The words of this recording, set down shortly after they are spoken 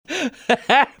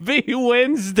Happy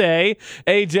Wednesday.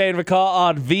 AJ and McCall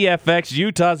on VFX,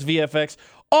 Utah's VFX.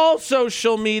 All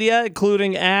social media,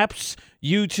 including apps,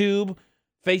 YouTube,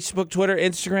 Facebook, Twitter,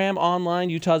 Instagram, online,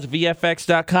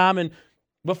 utahsvfx.com. And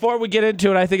before we get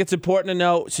into it, I think it's important to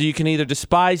note so you can either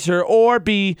despise her or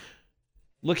be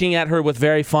looking at her with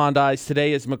very fond eyes.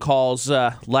 Today is McCall's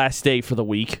last day for the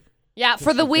week. Yeah,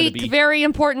 for the week. Very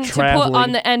important traveling. To put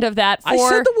on the end of that. I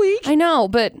said the week. I know,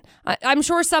 but I'm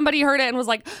sure somebody heard it and was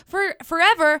like,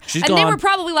 forever. She's and gone. They were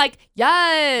probably like,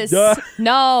 yes.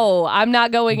 No, I'm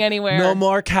not going anywhere. No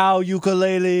more cow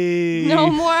ukulele. No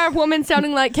more woman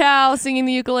sounding like cow singing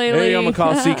the ukulele. There you go,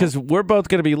 McCall. See, because we're both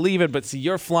going to be leaving, but see,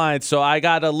 you're flying, so I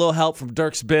got a little help from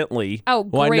Dierks Bentley,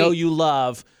 who I know you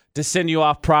love, to send you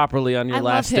off properly on your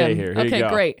last day here. Here you go.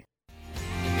 Great.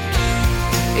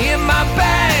 In my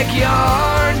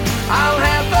backyard, I'll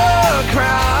have a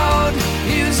crowd,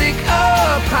 music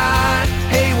up high,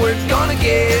 hey, we're gonna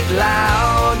get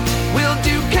loud. We'll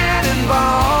do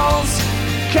cannonballs,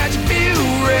 catch a few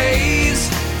rays.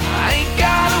 I ain't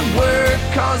gotta work,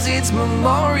 cause it's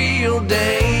Memorial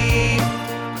Day.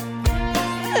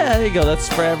 Yeah, there you go. That's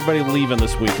for everybody leaving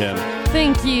this weekend.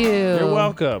 Thank you. You're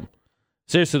welcome.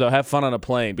 Seriously, though, have fun on a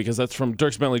plane, because that's from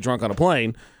Dierks Bentley, Drunk on a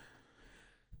Plane.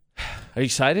 Are you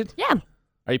excited? Yeah.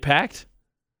 Are you packed?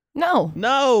 No.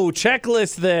 No.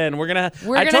 Checklist then. We're going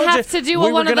to have to do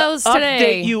one of those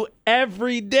today. Update you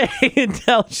every day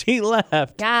until she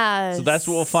left. Yes. So that's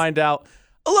what we'll find out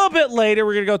a little bit later.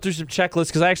 We're going to go through some checklists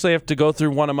because I actually have to go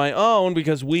through one of my own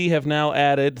because we have now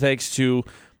added, thanks to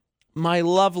my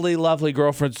lovely, lovely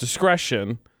girlfriend's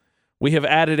discretion, we have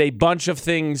added a bunch of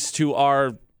things to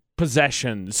our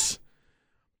possessions.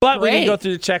 But we can go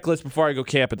through the checklist before I go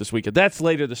camping this weekend. That's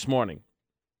later this morning.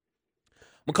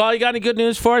 McCall, you got any good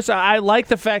news for us? I like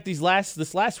the fact this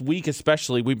last week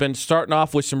especially, we've been starting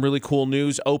off with some really cool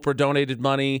news. Oprah donated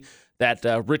money. That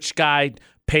rich guy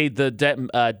paid the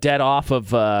debt off of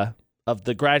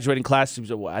the graduating class. It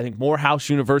was, I think, Morehouse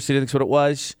University, I think is what it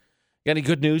was. You got any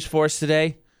good news for us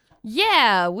today?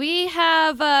 Yeah, we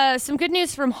have some good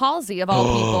news from Halsey, of all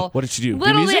people. What did she do?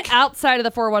 Literally outside of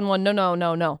the 411.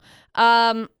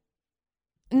 No.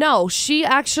 No, she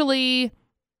actually...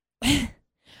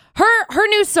 Her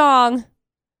new song...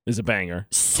 is a banger.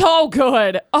 So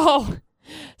good. Oh,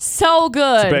 so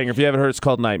good. It's a banger. If you haven't heard, it's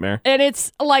called Nightmare. And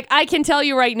it's like, I can tell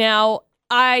you right now,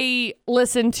 I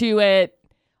listened to it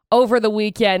over the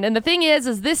weekend. And the thing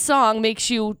is this song makes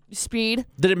you speed.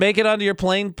 Did it make it onto your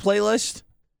plane playlist?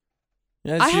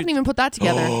 I hadn't even put that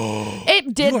together.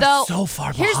 It did, though. So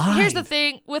far behind. Here's the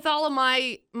thing. With all of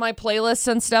my playlists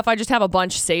and stuff, I just have a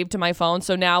bunch saved to my phone.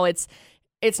 So now it's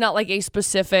not like a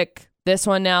specific this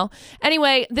one now.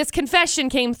 Anyway, this confession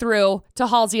came through to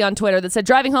Halsey on Twitter that said,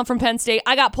 driving home from Penn State,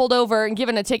 I got pulled over and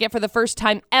given a ticket for the first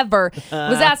time ever.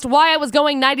 Was asked why I was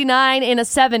going 99 in a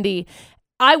 70.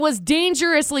 I was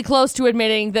dangerously close to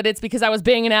admitting that it's because I was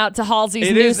banging out to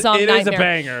Halsey's new song, Nightmare. It is a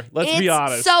banger. Let's be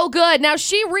honest. It's so good. Now,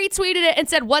 she retweeted it and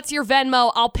said, what's your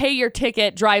Venmo? I'll pay your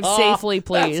ticket. Drive safely,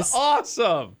 please. That's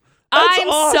awesome.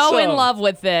 I'm so in love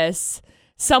with this.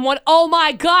 Someone, oh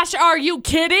my gosh, are you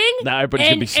kidding? Now everybody's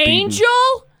going to be speeding. An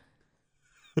angel?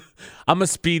 I'm going to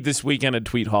speed this weekend and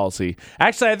tweet Halsey.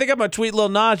 Actually, I think I'm going to tweet Lil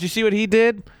Nas. You see what he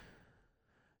did?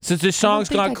 Since this song's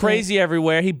gone crazy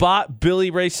everywhere, he bought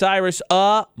Billy Ray Cyrus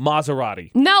a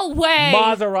Maserati. No way.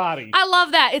 Maserati. I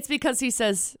love that. It's because he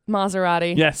says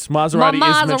Maserati. Yes, Maserati is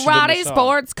mentioned in the Maserati song.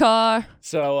 sports car.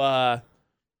 So,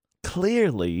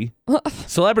 clearly,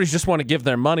 celebrities just want to give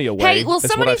their money away. Hey, well,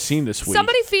 That's what I've seen this week.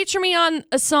 Somebody feature me on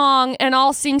a song, and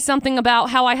I'll sing something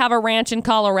about how I have a ranch in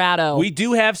Colorado. We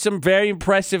do have some very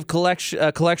impressive collection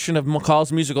of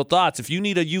McCall's musical thoughts. If you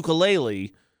need a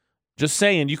ukulele... just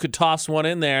saying, you could toss one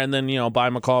in there and then,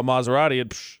 buy McCall a Maserati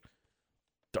and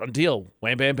done deal.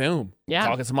 Wham, bam, boom. Yeah.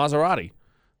 McCall gets a Maserati.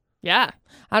 Yeah.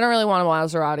 I don't really want a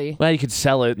Maserati. Well, you could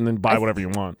sell it and then buy whatever you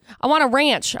want. I want a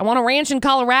ranch. I want a ranch in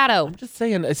Colorado. I'm just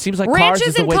saying, it seems like cars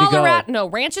is the way to go. No,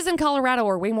 ranches in Colorado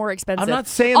are way more expensive. I'm not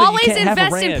saying that Always you can't have a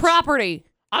invest in ranch. property.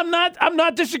 I'm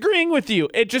not disagreeing with you.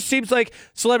 It just seems like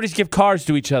celebrities give cars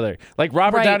to each other. Like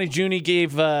Robert Downey Jr.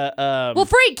 gave...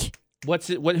 Freak!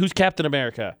 Who's Captain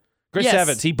America? Chris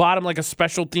Evans. He bought him like a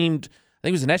special themed, I think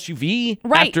it was an SUV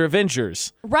after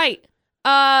Avengers. Right.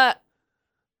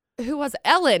 Who was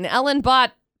Ellen? Ellen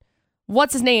bought,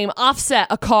 what's his name? Offset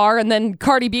a car, and then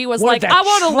Cardi B was like, I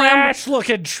want a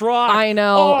trash-looking truck. I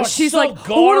know. Oh, she's so like, garbage.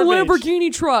 I want a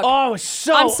Lamborghini truck. Oh, it's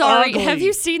so I'm sorry. ugly. Have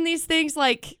you seen these things?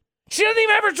 Like, she doesn't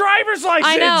even have her driver's license.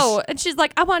 I know. And she's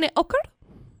like, I want it. Okay.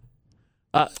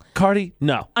 Cardi,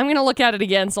 no. I'm going to look at it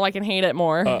again so I can hate it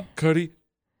more. Cardi,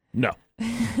 no.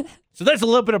 So there's a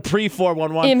little bit of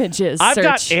pre-411. Images. I've search.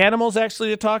 got animals actually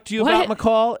to talk to you about,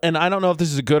 McCall, and I don't know if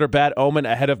this is a good or bad omen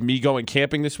ahead of me going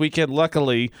camping this weekend.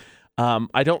 Luckily,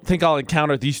 I don't think I'll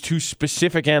encounter these two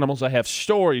specific animals I have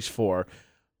stories for,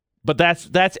 but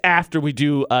that's after we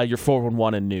do your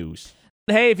 411 and news.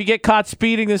 Hey, if you get caught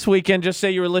speeding this weekend, just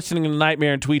say you were listening to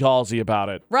Nightmare and tweet Halsey about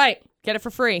it. Right. Get it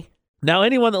for free. Now,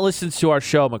 anyone that listens to our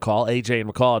show, McCall, AJ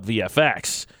and McCall at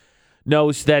VFX,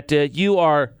 knows that you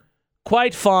are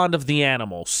quite fond of the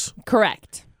animals.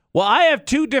 Correct. Well, I have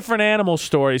two different animal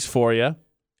stories for you,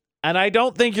 and I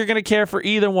don't think you're going to care for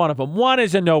either one of them. One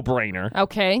is a no-brainer.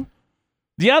 Okay.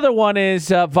 The other one is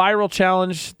a viral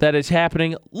challenge that is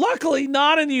happening, luckily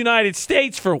not in the United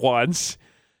States for once,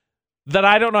 that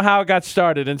I don't know how it got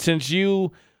started. And since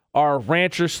you are a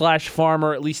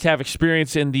rancher/farmer, at least have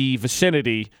experience in the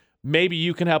vicinity, maybe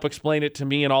you can help explain it to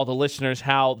me and all the listeners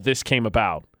how this came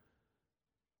about.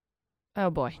 Oh,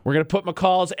 boy. We're going to put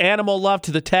McCall's animal love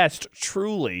to the test,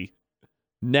 truly,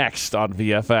 next on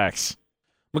VFX.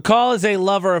 McCall is a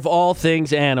lover of all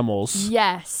things animals.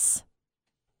 Yes.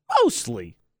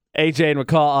 Mostly. AJ and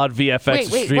McCall on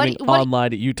VFX, Wait, streaming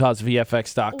online at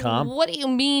utahsvfx.com. What do you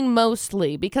mean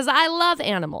mostly? Because I love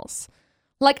animals.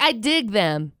 Like, I dig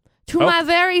them to my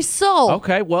very soul.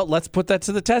 Okay, well, let's put that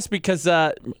to the test because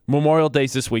Memorial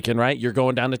Day's this weekend, right? You're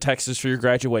going down to Texas for your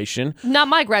graduation. Not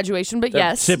my graduation, but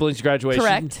yes. Siblings' graduation.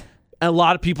 Correct. And a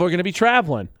lot of people are going to be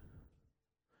traveling.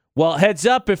 Well, heads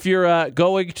up if you're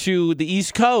going to the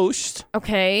East Coast.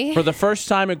 Okay. For the first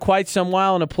time in quite some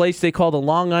while in a place they call the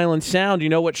Long Island Sound. You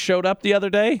know what showed up the other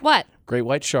day? What? Great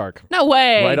white shark. No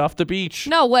way. Right off the beach.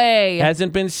 No way.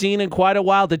 Hasn't been seen in quite a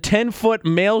while. The 10-foot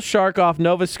male shark off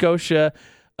Nova Scotia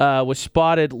was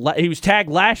spotted. He was tagged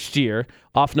last year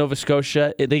off Nova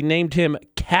Scotia. They named him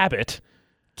Cabot.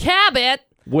 Cabot?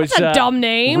 That's a dumb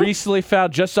name. Recently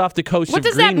found just off the coast What of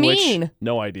does that Greenwich. mean?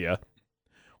 No idea.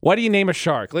 Why do you name a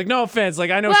shark? Like, no offense. Like,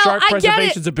 I know Well, shark I get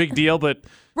preservation's a big deal, but...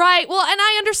 Right. Well, and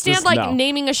I understand, Just like, no.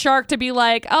 naming a shark to be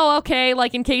like, oh, okay,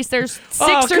 like, in case there's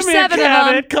six or come seven here, of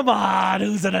them. Cabot. Come on.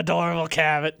 Who's an adorable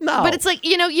Cabot? No. But it's like,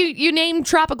 you name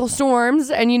tropical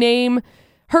storms and you name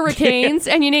hurricanes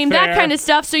and you name that Fair. kind of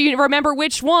stuff so you remember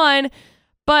which one.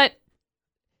 But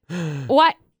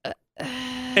why?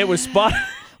 It was spotted...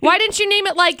 Why didn't you name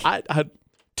it like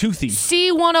Toothy.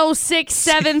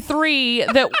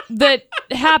 C10673 that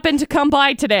happened to come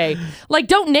by today? Like,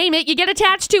 don't name it. You get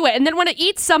attached to it. And then when it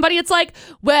eats somebody, it's like,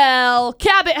 well,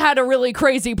 Cabot had a really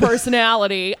crazy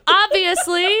personality.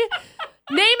 Obviously. Name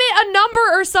it a number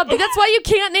or something. That's why you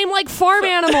can't name, like, farm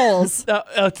animals.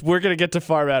 We're going to get to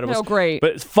farm animals. Oh, great.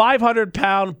 But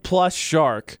 500-pound plus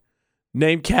shark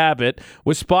named Cabot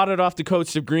was spotted off the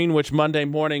coast of Greenwich Monday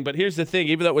morning. But here's the thing.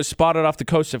 Even though it was spotted off the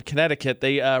coast of Connecticut,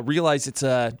 they realized it's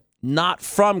not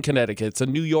from Connecticut. It's a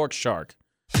New York shark.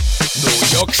 New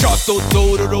York shark, do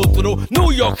do do do do.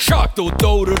 New York shark, do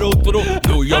do do do do.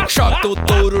 New York shark, do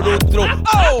do do do do.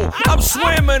 Oh, I'm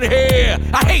swimming here.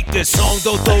 I hate this song,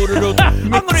 do do do do. I'm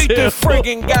gonna eat this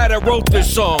friggin' guy that wrote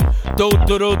this song, do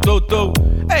do do do do.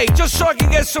 Hey, just so I can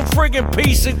get some friggin'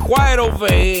 peace and quiet over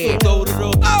here. Do do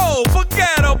do. Oh,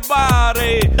 forget about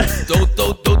it. Do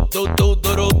do do do do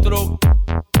do do.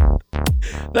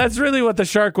 That's really what the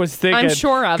shark was thinking. I'm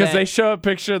sure of it. Because they show a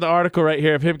picture of the article right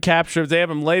here of him captured. They have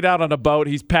him laid out on a boat.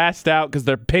 He's passed out because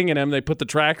they're pinging him. They put the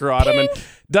tracker on him and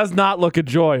does not look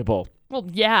enjoyable. Well,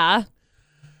 yeah.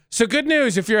 So good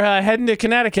news if you're heading to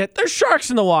Connecticut, there's sharks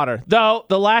in the water. Though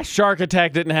the last shark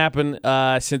attack didn't happen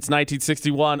since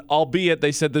 1961, albeit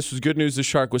they said this was good news the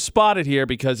shark was spotted here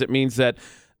because it means that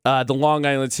the Long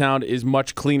Island Sound is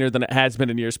much cleaner than it has been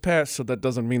in years past, so that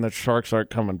doesn't mean that sharks aren't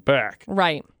coming back.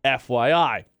 Right.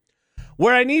 FYI.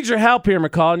 Where I need your help here,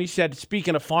 McCall, and you said,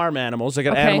 speaking of farm animals, I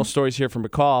got animal stories here from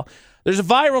McCall. There's a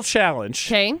viral challenge.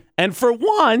 Okay. And for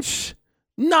once,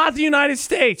 not the United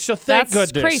States, so thank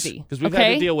That's goodness. crazy. Because we've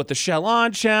had to deal with the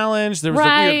Shell-On challenge. There was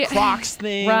a weird Crocs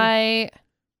thing. Right.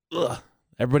 Ugh.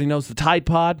 Everybody knows the Tide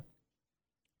Pod.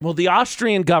 Well, the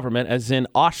Austrian government, as in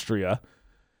Austria,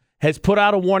 has put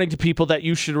out a warning to people that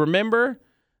you should remember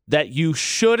that you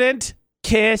shouldn't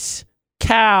kiss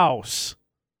cows.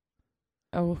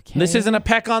 Okay. This isn't a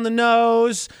peck on the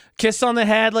nose, kiss on the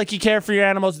head like you care for your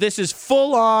animals. This is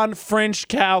full-on French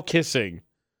cow kissing.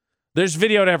 There's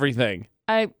video and everything.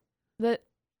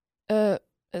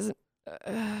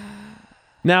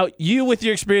 Now, you with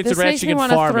your experience in ranching and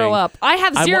farming. Want to throw up. I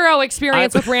have zero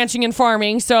experience with ranching and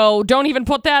farming, so don't even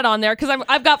put that on there because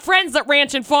I've got friends that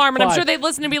ranch and farm, and I'm sure they'd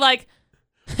listen and be like,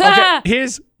 okay,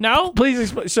 here's no. Please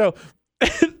explain. So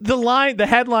the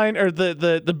headline, or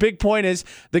the big point is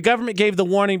the government gave the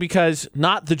warning because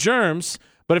not the germs,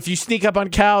 but if you sneak up on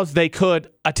cows, they could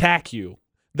attack you.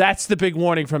 That's the big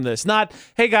warning from this. Not,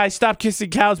 hey guys, stop kissing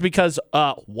cows because,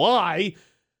 why?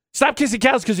 Stop kissing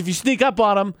cows because if you sneak up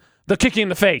on them, they'll kick you in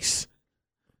the face.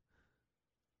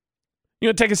 You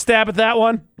want to take a stab at that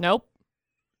one? Nope.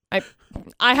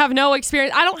 I have no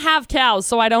experience. I don't have cows,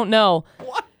 so I don't know.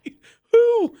 Why?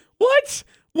 Who? What?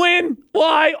 When?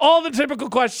 Why? All the typical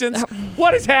questions.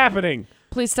 What is happening?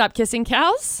 Please stop kissing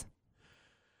cows.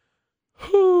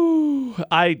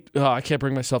 I can't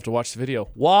bring myself to watch the video.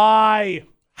 Why?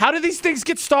 How do these things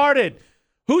get started?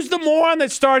 Who's the moron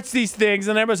that starts these things?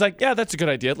 And everybody's like, yeah, that's a good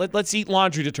idea. Let's eat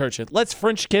laundry detergent. Let's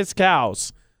French kiss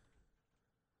cows.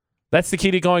 That's the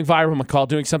key to going viral, McCall,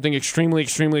 doing something extremely,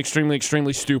 extremely, extremely,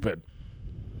 extremely stupid.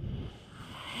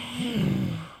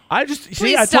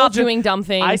 Please stop doing dumb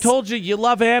things. I told you you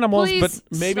love animals, Please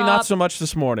but maybe stop. not so much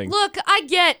this morning. Look, I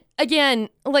get, again,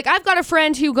 like I've got a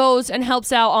friend who goes and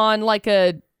helps out on like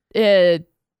it's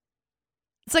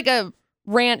like a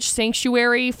ranch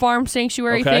sanctuary, farm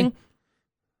sanctuary thing.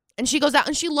 And she goes out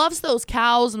and she loves those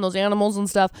cows and those animals and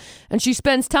stuff. And she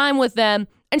spends time with them.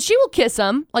 And she will kiss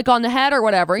them, like on the head or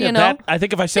whatever, you know? I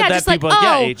think if I said that, just people like,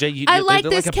 yeah, AJ, I like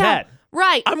they're this like a cow. pet.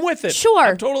 Right. I'm with it. Sure.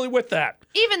 I'm totally with that.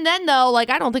 Even then, though, like,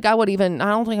 I don't think I would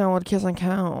kiss a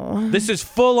cow. This is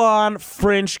full-on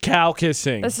French cow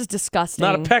kissing. This is disgusting.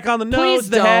 Not a peck on the nose, Please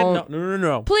the head. don't.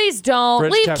 No. Please don't.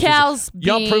 French Leave cow cows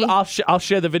kissing. be. I'll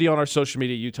share the video on our social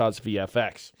media, Utah's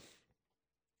VFX.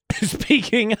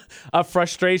 Speaking of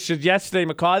frustration, yesterday,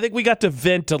 McCall, I think we got to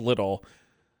vent a little.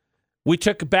 We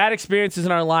took bad experiences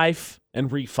in our life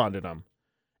and refunded them.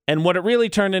 And what it really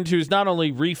turned into is not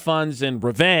only refunds and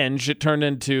revenge, it turned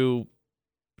into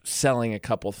selling a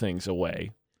couple thing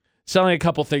away. Selling a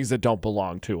couple things that don't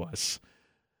belong to us.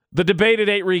 The Debate at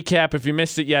 8 recap, if you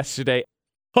missed it yesterday.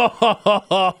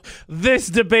 This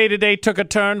Debate at 8 took a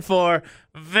turn for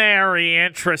very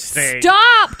interesting.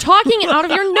 Stop talking out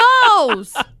of your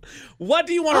nose. What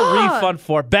do you want a refund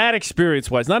for? Bad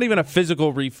experience-wise. Not even a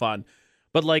physical refund,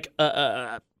 but like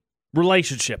a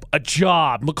relationship, a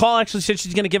job. McCall actually said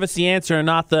she's going to give us the answer and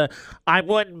not the, I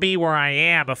wouldn't be where I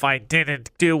am if I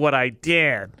didn't do what I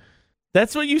did.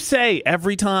 That's what you say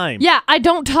every time. Yeah, I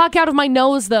don't talk out of my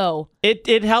nose, though.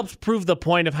 It helps prove the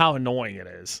point of how annoying it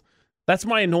is. That's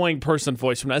my annoying person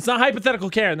voice from now. It's not hypothetical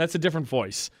Karen. That's a different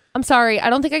voice. I'm sorry. I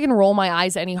don't think I can roll my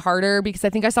eyes any harder because I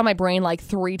think I saw my brain like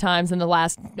 3 times in the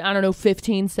last,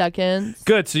 15 seconds.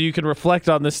 Good. So you can reflect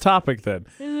on this topic then.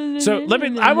 So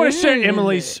I want to share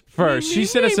Emily's first. She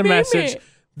sent us a message.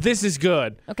 This is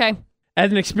good. Okay. As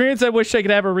an experience I wish I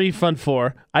could have a refund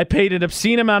for, I paid an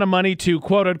obscene amount of money to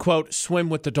quote unquote swim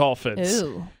with the dolphins.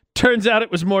 Ooh. Turns out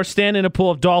it was more stand in a pool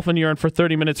of dolphin urine for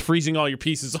 30 minutes, freezing all your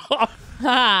pieces off.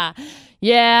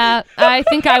 Yeah, I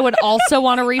think I would also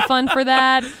want a refund for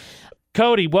that.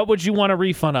 Cody, what would you want a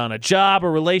refund on? A job, a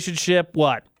relationship,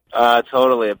 what?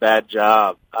 Totally a bad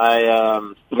job.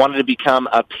 I wanted to become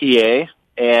a PA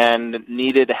and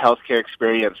needed a healthcare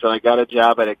experience, so I got a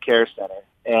job at a care center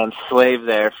and slaved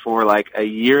there for like a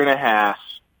year and a half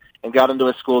and got into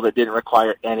a school that didn't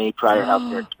require any prior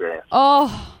healthcare experience.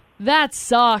 Oh, that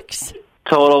sucks.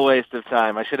 Total waste of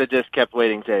time. I should have just kept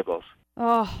waiting tables.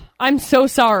 Oh, I'm so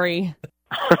sorry.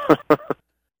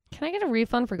 Can I get a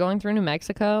refund for going through New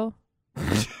Mexico? I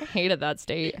hated that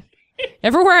state.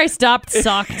 Everywhere I stopped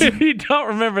sucked. If you don't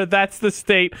remember, that's the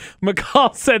state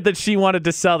McCall said that she wanted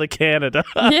to sell to Canada.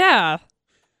 Yeah.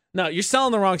 No, you're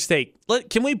selling the wrong state.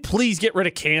 Can we please get rid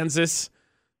of Kansas?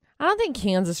 I don't think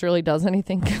Kansas really does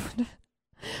anything good.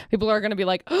 People are going to be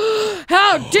like, oh,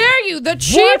 how dare you? The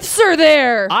Chiefs are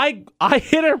there. I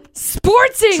hit her.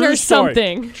 Sportsing True or story.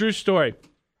 something. True story.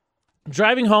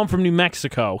 Driving home from New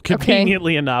Mexico,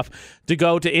 conveniently enough, to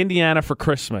go to Indiana for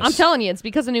Christmas. I'm telling you, it's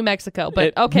because of New Mexico.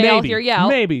 But okay, I'll hear you out.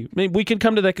 Maybe we can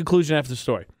come to that conclusion after the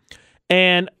story.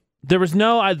 And there was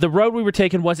no the road we were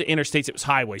taking wasn't interstates; it was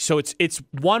highway. So it's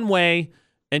one way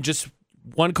and just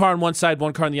one car on one side,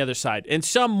 one car on the other side. And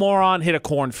some moron hit a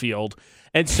cornfield,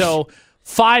 and so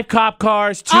 5 cop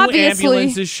cars, 2 Obviously,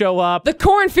 ambulances show up. The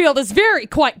cornfield is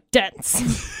quite dense.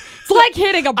 It's like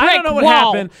hitting a brick I don't know what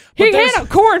wall. happened. He hit a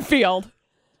cornfield.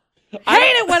 Hate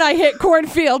it when I hit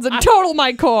cornfields and total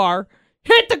my car.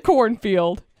 Hit the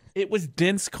cornfield. It was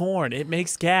dense corn. It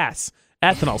makes gas.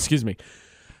 Ethanol, excuse me.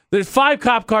 There's 5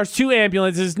 cop cars, 2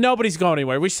 ambulances. Nobody's going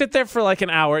anywhere. We sit there for like an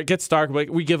hour. It gets dark.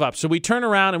 We give up. So we turn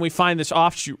around and we find this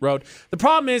offshoot road. The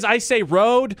problem is I say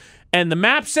road and the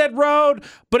map said road,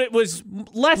 but it was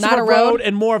less Not of a a road? road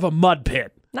and more of a mud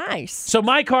pit. Nice. So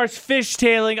my car's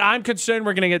fishtailing. I'm concerned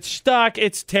we're going to get stuck.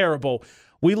 It's terrible.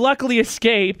 We luckily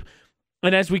escape.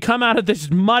 And as we come out of this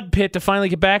mud pit to finally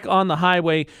get back on the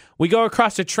highway, we go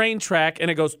across a train track and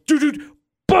it goes, doo-doo,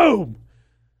 boom.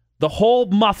 The whole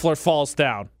muffler falls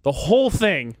down. The whole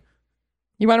thing.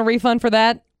 You want a refund for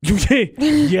that? Yeah.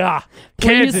 Please?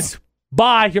 Kansas.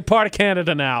 Bye. You're part of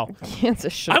Canada now.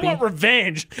 Kansas should I be. want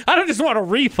revenge. I don't just want a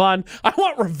refund. I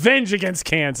want revenge against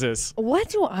Kansas. What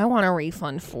do I want a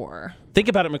refund for? Think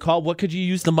about it, McCall. What could you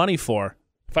use the money for?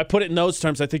 If I put it in those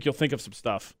terms, I think you'll think of some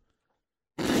stuff.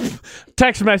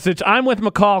 Text message. I'm with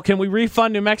McCall. Can we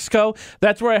refund New Mexico?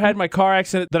 That's where I had my car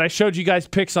accident that I showed you guys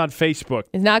pics on Facebook.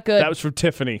 It's not good. That was from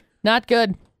Tiffany. Not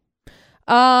good.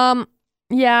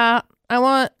 Yeah. I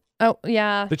want. Oh,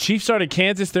 yeah. The Chiefs are in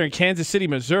Kansas. They're in Kansas City,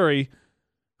 Missouri.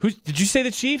 Did you say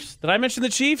the Chiefs? Did I mention the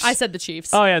Chiefs? I said the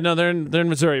Chiefs. Oh yeah, no, they're in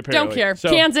Missouri apparently. Don't care. So,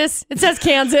 Kansas. It says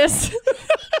Kansas.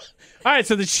 all right,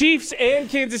 so the Chiefs and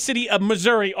Kansas City of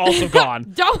Missouri also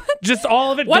gone. Don't. Just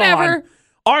all of it Whatever. gone.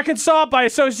 Arkansas by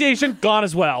association gone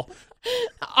as well.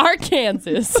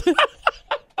 Arkansas. Can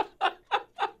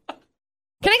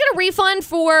I get a refund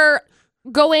for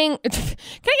going? Can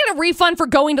I get a refund for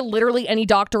going to literally any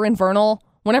doctor in Vernal?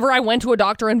 Whenever I went to a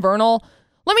doctor in Vernal,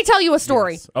 let me tell you a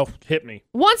story. Yes. Oh, hit me.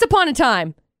 Once upon a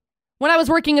time, when I was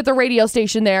working at the radio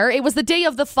station there, it was the day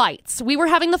of the fights. We were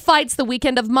having the fights the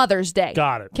weekend of Mother's Day.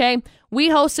 Got it. Okay? We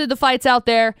hosted the fights out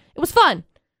there. It was fun.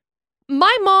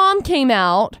 My mom came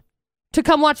out to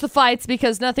come watch the fights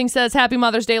because nothing says Happy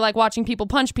Mother's Day like watching people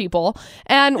punch people.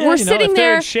 And we're sitting if there.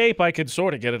 they're in shape, I could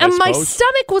sort of get it, and I my suppose.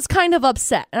 stomach was kind of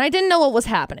upset, and I didn't know what was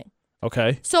happening.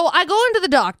 Okay. So I go into the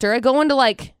doctor. I go into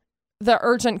like the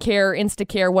urgent care,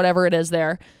 Instacare, whatever it is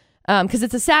there, because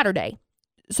it's a Saturday.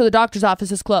 So the doctor's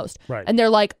office is closed. Right. And they're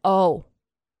like, oh,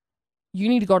 you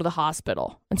need to go to the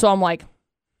hospital. And so I'm like,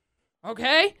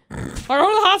 okay, I go to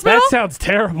the hospital? That sounds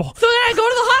terrible. So then I go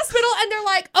to the hospital and they're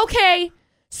like, okay,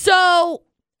 so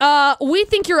we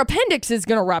think your appendix is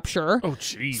going to rupture. Oh,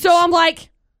 jeez. So I'm like,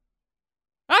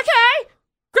 okay,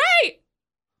 great,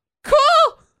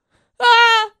 cool.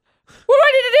 What do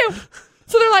I need to do?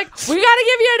 So they're like, we got to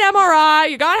give you an MRI.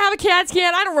 You got to have a CAT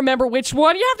scan. I don't remember which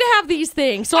one. You have to have these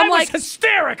things. So I'm was like,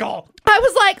 hysterical. I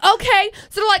was like, okay.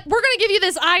 So they're like, we're going to give you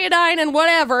this iodine and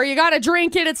whatever. You got to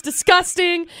drink it. It's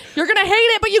disgusting. You're going to hate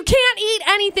it, but you can't eat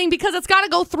anything because it's got to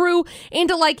go through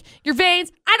into like your veins.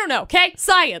 I don't know. Okay.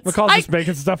 Science. McCall's just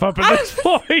making stuff up at this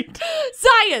point.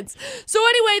 Science. So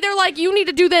anyway, they're like, you need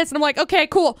to do this. And I'm like, okay,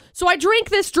 cool. So I drink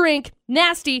this drink.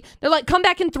 Nasty. They're like, come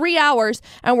back in 3 hours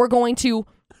and we're going to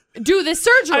do this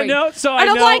surgery. I know. So and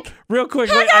I I'm know. Like, real quick,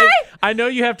 okay. I know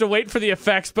you have to wait for the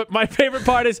effects, but my favorite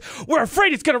part is we're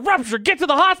afraid it's going to rupture. Get to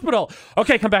the hospital.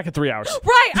 Okay, come back in 3 hours.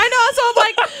 Right. I know. So I'm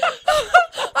like,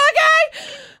 okay.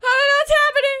 I don't know what's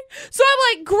happening. So I'm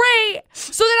like, great.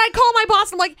 So then I call my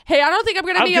boss and I'm like, hey, I don't think I'm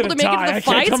going to be able to make it to the I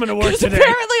fight. can't come into work today.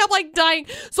 Apparently I'm like dying.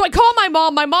 So I call my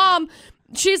mom. My mom,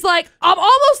 she's like, I'm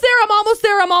almost there. I'm almost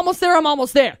there. I'm almost there. I'm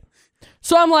almost there.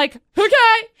 So I'm like, okay, I'm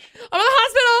in the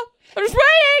hospital. I'm just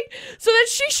waiting. So then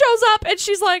she shows up and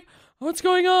she's like, what's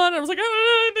going on? I was like, I don't know.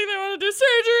 I think they want to do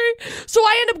surgery. So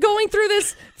I end up going through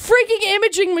this freaking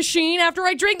imaging machine after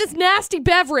I drink this nasty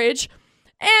beverage.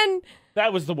 And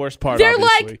that was the worst part, they're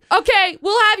obviously. like, okay,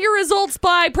 we'll have your results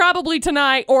by probably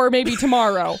tonight or maybe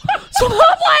tomorrow. So I'm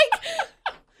like,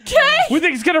 okay. We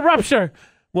think it's going to rupture.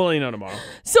 We'll let you know tomorrow.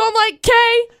 So I'm like,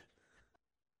 okay.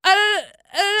 I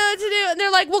don't know what to do. And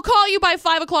they're like, we'll call you by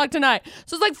 5 o'clock tonight.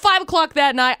 So it's like 5 o'clock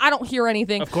that night. I don't hear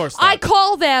anything. Of course not. I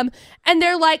call them and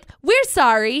they're like, we're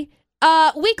sorry.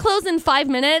 We close in 5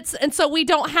 minutes. And so we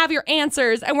don't have your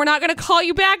answers and we're not going to call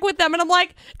you back with them. And I'm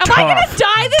like, am I going to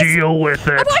die this weekend? Deal with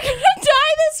it. Am I going to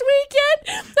die this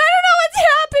weekend? I don't know what's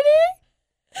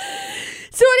happening.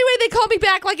 So anyway, they call me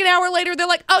back like an hour later. They're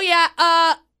like, oh yeah,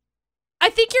 I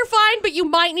think you're fine, but you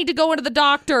might need to go into the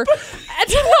doctor on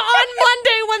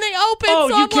Monday when they open. Oh,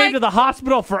 so you I'm came like, to the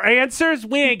hospital for answers?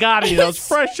 We ain't got any of those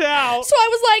fresh out. So I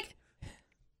was like,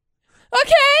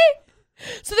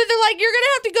 okay. So then they're like, you're going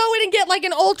to have to go in and get like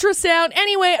an ultrasound.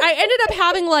 Anyway, I ended up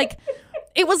having like,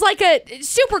 it was like a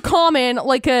super common,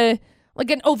 like an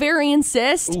ovarian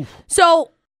cyst. Oof.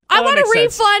 So I Well, that want a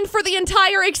makes sense. refund for the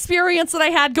entire experience that I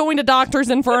had going to Doctors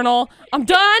Infernal. I'm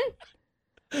done.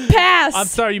 Pass. I'm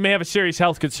sorry, you may have a serious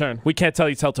health concern. We can't tell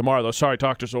you till tomorrow, though. Sorry,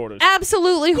 doctor's orders.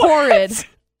 Absolutely horrid.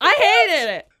 I hated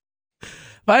it.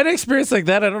 If I had an experience like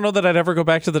that, I don't know that I'd ever go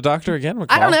back to the doctor again. McCall.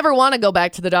 I don't ever want to go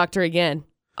back to the doctor again.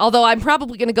 Although I'm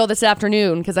probably going to go this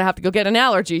afternoon because I have to go get an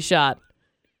allergy shot.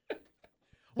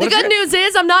 The good news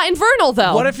is I'm not infernal,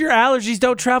 though. What if your allergies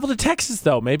don't travel to Texas,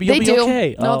 though? Maybe you'll They be do.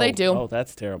 okay. No, they do. Oh,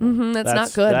 that's terrible. that's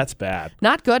not good. That's bad.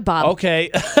 Not good, Bob.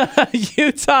 Okay.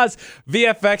 Utah's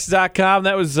VFX.com.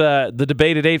 That was the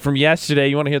debate at 8 from yesterday.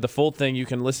 You want to hear the full thing, you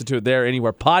can listen to it there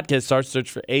anywhere podcasts are.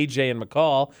 Search for AJ and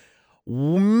McCall.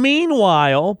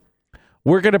 Meanwhile,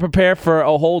 we're going to prepare for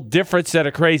a whole different set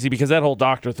of crazy because that whole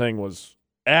doctor thing was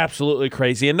absolutely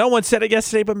crazy. And no one said it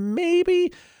yesterday, but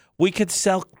maybe we could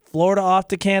sell Florida off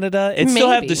to Canada and still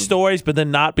have the stories, but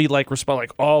then not be like, respond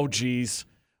like, oh, geez,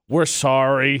 we're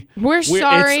sorry. We're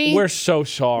sorry. We're so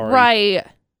sorry. Right.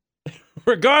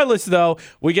 Regardless, though,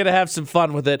 we're going to have some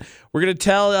fun with it. We're going to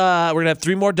we're going to have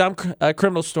 3 more dumb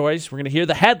criminal stories. We're going to hear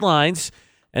the headlines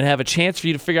and have a chance for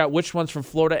you to figure out which one's from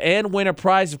Florida and win a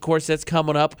prize. Of course, that's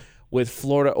coming up with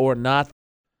Florida or Not.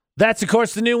 That's, of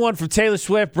course, the new one from Taylor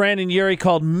Swift, Brandon Urie,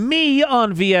 called Me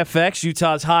on VFX,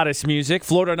 Utah's hottest music.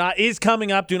 Florida or Not is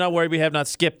coming up. Do not worry, we have not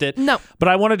skipped it. No. But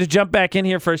I wanted to jump back in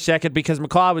here for a second because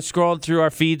McCall was scrolling through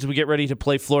our feeds. We get ready to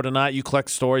play Florida or Not. You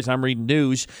collect stories. I'm reading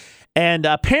news. And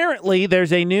apparently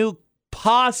there's a new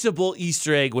possible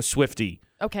Easter egg with Swiftie.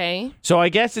 Okay. So I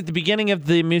guess at the beginning of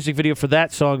the music video for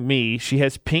that song, Me, she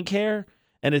has pink hair,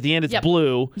 and at the end it's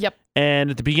blue. Yep. And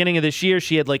at the beginning of this year,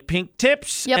 she had like pink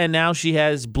tips, and now she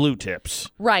has blue tips.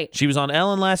 Right. She was on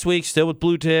Ellen last week, still with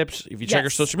blue tips. If you check her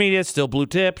social media, still blue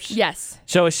tips. Yes.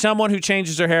 So as someone who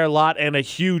changes her hair a lot and a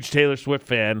huge Taylor Swift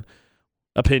fan,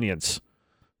 opinions,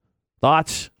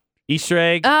 thoughts? Easter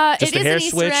egg? Just it a hair is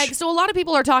an switch? Easter egg. So a lot of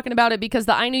people are talking about it because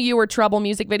the I Knew You Were Trouble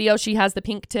music video, she has the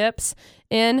pink tips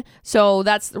in. So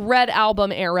that's the Red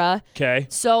album era. Okay.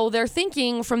 So they're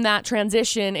thinking from that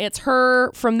transition, it's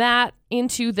her from that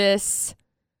into this.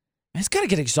 It's got to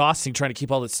get exhausting trying to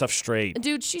keep all that stuff straight.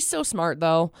 Dude, she's so smart,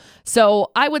 though.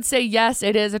 So I would say, yes,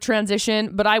 it is a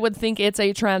transition, but I would think it's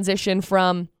a transition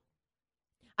from...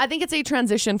 I think it's a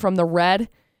transition from the Red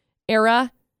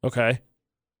era. Okay.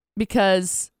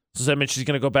 Because... Does that mean she's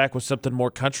going to go back with something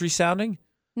more country sounding?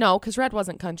 No, because Red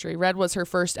wasn't country. Red was her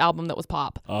first album that was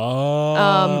pop.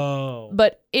 Oh.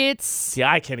 But it's... Yeah,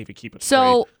 I can't even keep it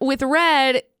So with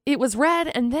Red, it was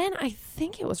Red, and then I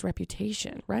think it was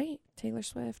Reputation, right? Taylor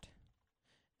Swift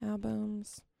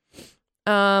albums.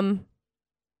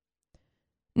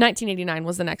 1989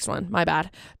 was the next one. My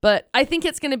bad. But I think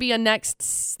it's going to be a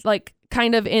next, like,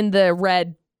 kind of in the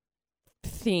Red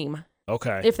theme.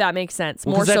 Okay. If that makes sense.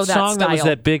 Well, more so that song style. that was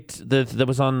that big that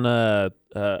was on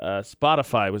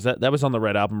Spotify, was that was on the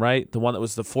Red album, right? The one that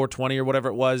was the 420 or whatever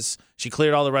it was. She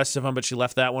cleared all the rest of them, but she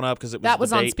left that one up because it was that was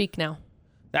debate. on Speak Now.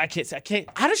 I can't.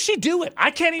 How does she do it?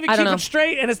 I can't even keep it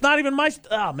straight, and it's not even my.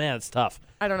 Oh man, it's tough.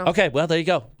 I don't know. Okay, well there you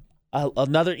go.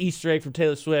 Another Easter egg from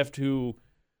Taylor Swift, who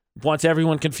wants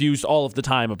everyone confused all of the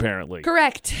time, apparently.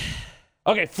 Correct.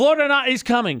 Okay, Florida or Not is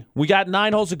coming. We got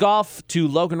 9 holes of golf to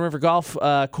Logan River Golf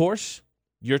Course.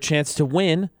 Your chance to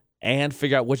win and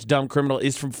figure out which dumb criminal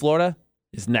is from Florida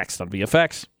is next on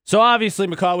VFX. So obviously,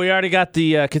 McCall, we already got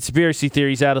the conspiracy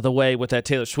theories out of the way with that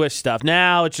Taylor Swift stuff.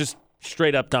 Now it's just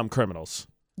straight up dumb criminals.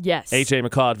 Yes. AJ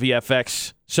McCall at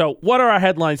VFX. So what are our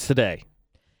headlines today?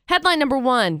 Headline number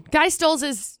 1. Guy steals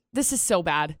his... This is so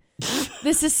bad.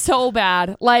 This is so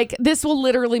bad. Like, this will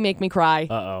literally make me cry.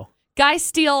 Uh-oh. Guy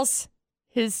steals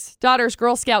his daughter's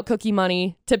Girl Scout cookie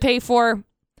money to pay for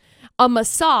a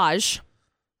massage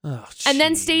and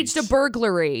then staged a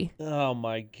burglary. Oh,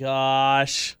 my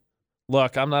gosh.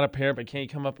 Look, I'm not a parent, but can't you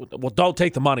come up with... Well, don't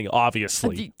take the money,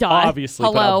 obviously. Obviously,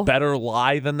 Hello. but a better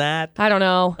lie than that? I don't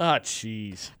know. Oh,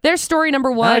 jeez. There's story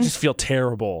number 1. I just feel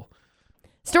terrible.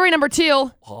 Story number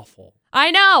 2. Awful.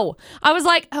 I know. I was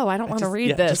like, oh, I don't want to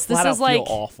read this. Just This flat is out like feel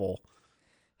awful.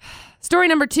 Story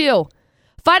number 2.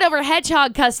 Fight over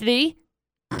hedgehog custody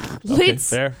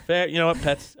leads Okay, fair. You know what,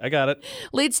 pets? I got it.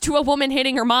 leads to a woman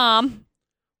hitting her mom.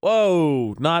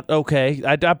 Whoa, not okay.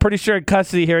 I'm pretty sure in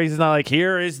custody hearings, it's not like,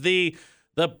 here is the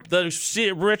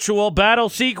ritual battle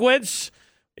sequence.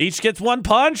 Each gets one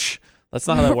punch. That's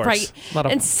not how that works. Right. It's not a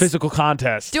And physical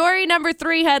contest. Story number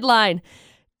 3 headline.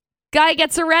 Guy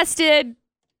gets arrested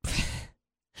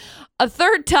a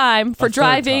third time for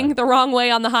driving the wrong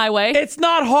way on the highway. It's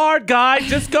not hard, guy.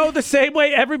 Just go the same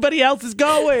way everybody else is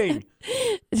going.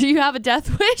 Do you have a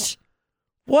death wish?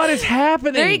 What is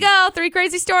happening? There you go. 3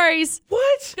 crazy stories.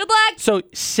 What? Good luck. So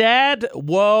sad,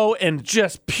 woe, and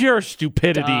just pure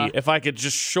stupidity, Duh. if I could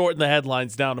just shorten the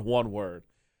headlines down to one word.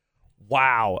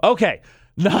 Wow. Okay.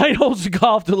 9 holes of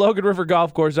golf to Logan River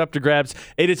Golf Course up to grabs.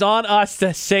 It is on us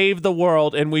to save the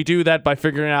world, and we do that by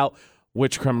figuring out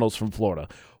which criminals from Florida.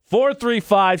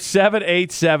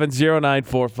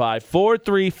 435-787-0945.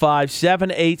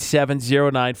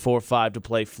 435-787-0945 to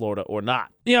play Florida or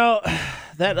Not. You know,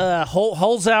 that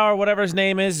Holzhauer, whatever his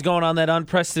name is, going on that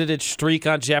unprecedented streak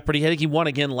on Jeopardy. I think he won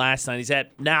again last night. He's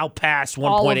at now past 1.8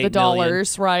 All of the million.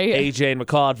 dollars, right? AJ and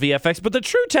McCall at VFX. But the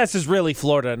true test is really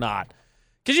Florida or Not.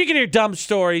 Because you can hear dumb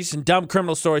stories and dumb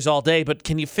criminal stories all day, but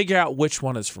can you figure out which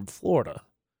one is from Florida?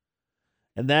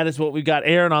 And that is what we've got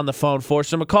Aaron on the phone for.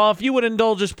 So, McCall, if you would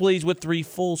indulge us, please, with 3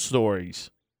 full stories.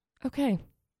 Okay.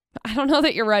 I don't know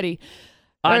that you're ready.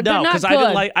 I know, because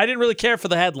I didn't really care for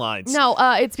the headlines. No,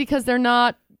 it's because they're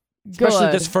not good.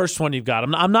 Especially this first one you've got.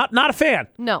 I'm not a fan.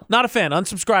 No. Not a fan.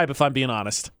 Unsubscribe if I'm being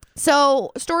honest.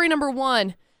 So, story number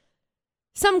 1.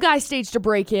 Some guy staged a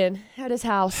break-in at his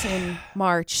house in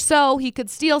March so he could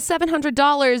steal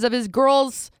 $700 of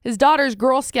his daughter's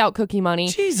Girl Scout cookie money.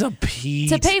 Jeez, Pete.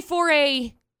 To pay for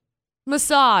a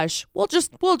massage. We'll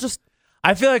just.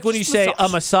 I feel like when you say massage.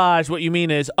 a massage, what you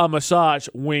mean is a massage,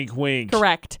 wink, wink.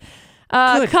 Correct.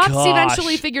 Good Cops gosh.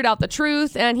 eventually figured out the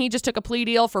truth, and he just took a plea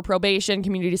deal for probation,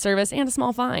 community service, and a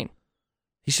small fine.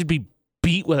 He should be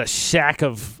beat with a sack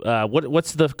of,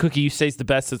 what's the cookie you say is the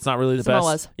best? It's not really the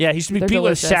Samoas. best. Yeah, he should be They're beat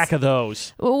delicious. with a sack of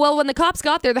those. Well, when the cops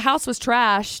got there, the house was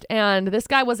trashed, and this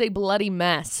guy was a bloody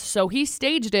mess. So he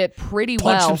staged it pretty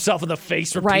Punched well. himself in the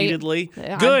face Right. repeatedly.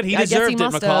 I- Good, he I guess deserved he it,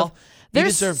 must McCall. have. He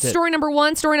There's deserved it. story number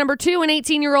 1. Story number 2, an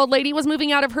 18-year-old lady was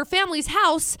moving out of her family's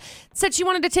house, said she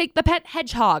wanted to take the pet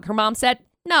hedgehog. Her mom said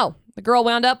no. The girl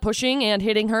wound up pushing and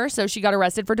hitting her, so she got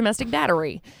arrested for domestic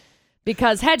battery.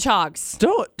 Because hedgehogs.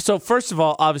 So first of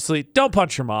all, obviously, don't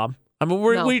punch your mom. I mean,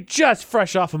 we're just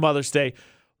fresh off of Mother's Day.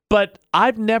 But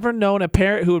I've never known a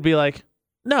parent who would be like,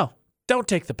 no, don't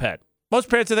take the pet. Most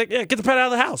parents are like, yeah, get the pet out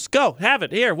of the house. Go, have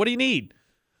it. Here, what do you need?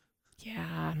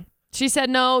 Yeah. She said,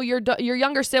 no, your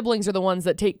younger siblings are the ones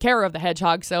that take care of the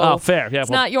hedgehog, so Oh, fair. Yeah, it's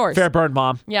not yours. Fair burn,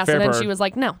 Mom. Yeah, fair so then burn. she was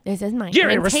like, no, this is mine. You're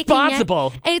I'm taking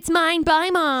irresponsible. it. It's mine.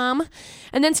 Bye, Mom.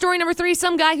 And then story number 3,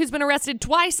 some guy who's been arrested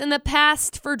twice in the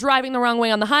past for driving the wrong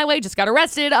way on the highway just got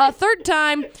arrested a third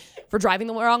time for driving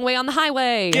the wrong way on the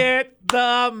highway. Get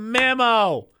the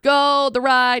memo. Go the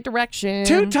right direction.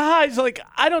 2 times. Like,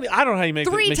 I don't know how you make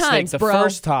the 3 mistake times, the bro.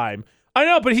 first time. I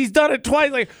know, but he's done it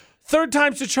twice. Like, third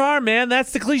time's the charm, man.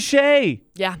 That's the cliche.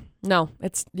 Yeah. No.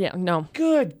 No.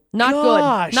 Good. Not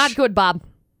gosh. good. Not good, Bob.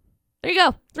 There you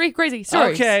go. 3 crazy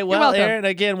stories. Okay, You're well, welcome. Aaron,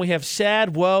 again, we have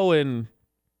sad, woe, and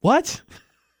what?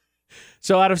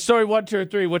 So out of story 1, 2, or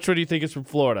 3, which one do you think is from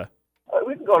Florida?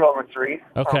 We can go number 3.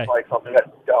 Okay. Sounds like something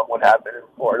that dumb would happen in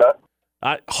Florida.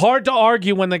 Hard to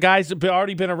argue when the guy's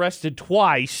already been arrested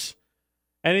twice.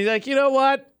 And he's like, you know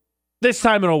what? This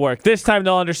time it'll work. This time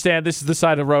they'll understand this is the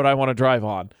side of the road I want to drive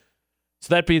on.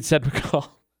 So that being said, McCall.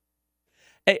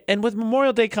 Hey, and with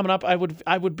Memorial Day coming up, I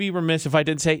would be remiss if I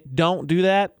didn't say, don't do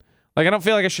that. Like, I don't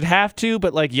feel like I should have to,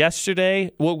 but like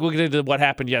yesterday, we'll get into what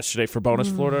happened yesterday for bonus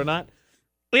Florida or not.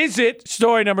 Is it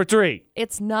story number 3?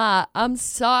 It's not. I'm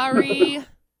sorry.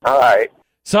 All right.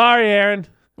 Sorry, Aaron.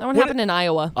 That one happened in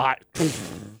Iowa.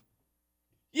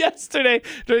 Yesterday,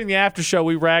 during the after show,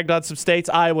 we ragged on some states.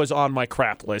 Iowa's on my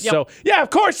crap list. Yep. So, yeah, of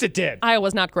course it did.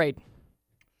 Iowa's not great.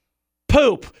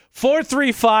 Poop.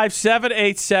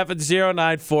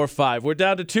 435-787-0945. We're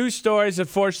down to 2 stories.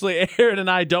 Unfortunately, Aaron and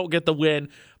I don't get the win.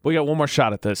 But we got one more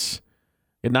shot at this.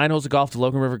 Get 9 holes of golf to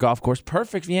Logan River Golf Course.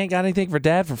 Perfect if you ain't got anything for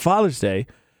Dad for Father's Day.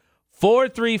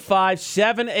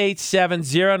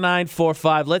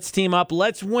 435-787-0945. Let's team up.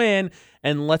 Let's win.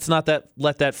 And let's not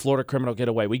let that Florida criminal get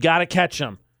away. We got to catch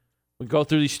him. We go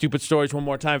through these stupid stories one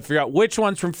more time. Figure out which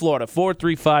one's from Florida.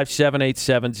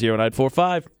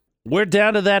 435-787-0945. We're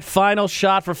down to that final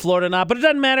shot for Florida now. But it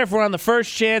doesn't matter if we're on the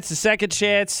first chance, the second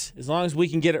chance. As long as we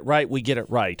can get it right, we get it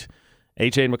right.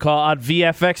 AJ and McCall on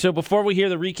VFX. So before we hear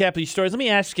the recap of these stories, let me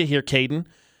ask you here, Caden.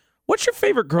 What's your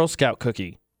favorite Girl Scout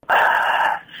cookie?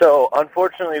 So,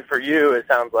 unfortunately for you, it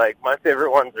sounds like my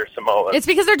favorite ones are Samoas. It's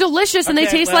because they're delicious and they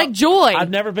Okay, taste well, like joy. I've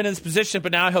never been in this position,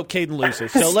 but now I hope Caden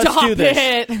loses. So let's Stop do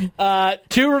this. it.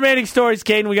 2 remaining stories,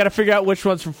 Caden. We got to figure out which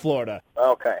one's from Florida.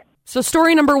 Okay. So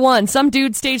story number 1, some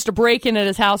dude staged a break-in at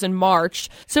his house in March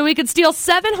so he could steal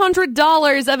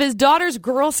 $700 of his daughter's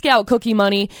Girl Scout cookie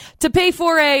money to pay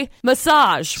for a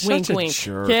massage. Such wink, a wink.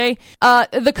 jerk. Okay.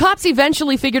 The cops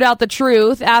eventually figured out the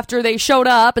truth after they showed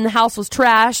up and the house was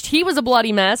trashed. He was a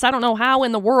bloody mess. I don't know how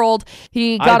in the world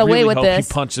he got away with hope this.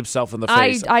 He punched himself in the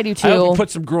face. I do too. I hope he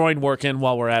put some groin work in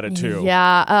while we're at it too.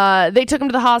 Yeah, they took him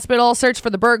to the hospital, searched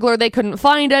for the burglar. They couldn't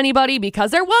find anybody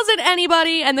because there wasn't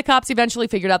anybody, and the cops eventually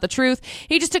figured out the truth.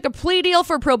 He just took a plea deal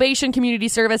for probation, community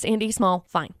service, and a small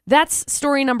fine. That's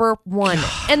story number 1.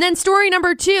 And then story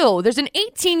number 2, there's an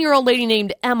 18-year-old lady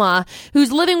named Emma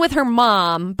who's living with her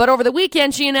mom, but over the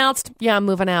weekend she announced, yeah, I'm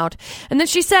moving out. And then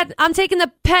she said, I'm taking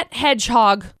the pet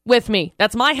hedgehog with me.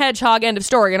 That's my hedgehog, end of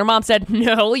story. And her mom said,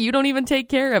 no, you don't even take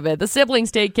care of it. The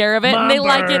siblings take care of it, and they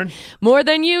like it more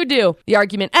than you do. The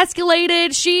argument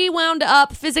escalated. She wound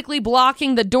up physically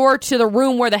blocking the door to the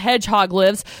room where the hedgehog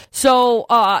lives. So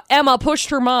Emma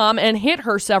pushed her mom and hit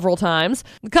her several times.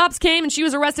 The cops came, and she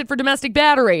was arrested for domestic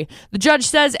battery. The judge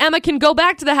says Emma can go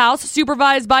back to the house,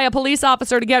 supervised by a police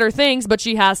officer to get her things, but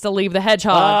she has to leave the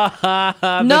hedgehog.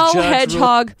 No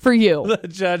hedgehog for you. The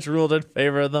judge ruled in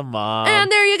favor of the mom.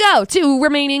 And there you go. 2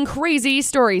 remaining crazy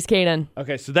stories, Kaden.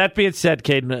 Okay, so that being said,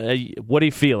 Caden, what are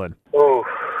you feeling? Oh,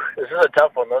 this is a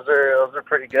tough one. Those are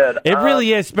pretty good. It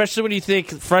really is, especially when you think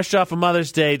fresh off of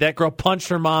Mother's Day, that girl punched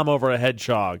her mom over a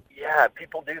hedgehog. Yeah,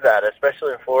 people do that,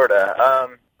 especially in Florida.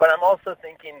 But I'm also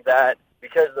thinking that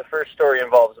because the first story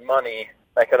involves money,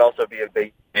 that could also be a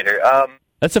big indicator.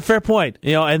 That's a fair point.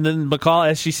 And then McCall,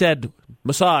 as she said,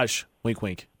 massage, wink,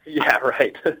 wink. Yeah,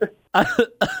 right.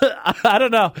 I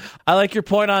don't know. I like your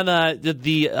point on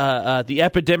the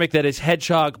epidemic that is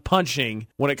hedgehog punching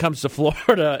when it comes to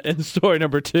Florida in story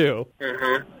number 2.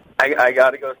 Mm-hmm. I got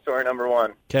to go story number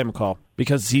 1. Okay, McCall,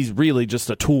 because he's really just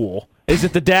a tool. Is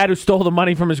it the dad who stole the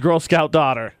money from his Girl Scout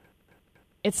daughter?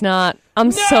 It's not. I'm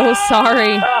so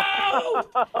sorry.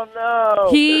 Oh, no.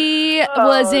 He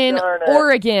was in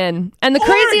Oregon. And the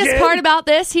craziest part about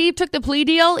this, he took the plea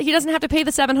deal. He doesn't have to pay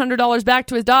the $700 back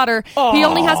to his daughter. Oh. He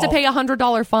only has to pay a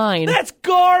 $100 fine. That's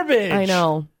garbage. I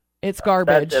know. It's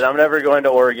garbage. That's it. I'm never going to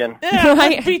Oregon. Yeah,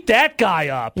 Right. let's beat that guy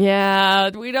up. Yeah,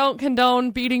 we don't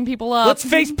condone beating people up. Let's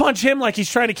face punch him like he's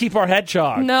trying to keep our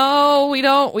hedgehog. No, we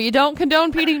don't. We don't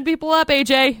condone beating people up,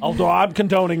 AJ. Although I'm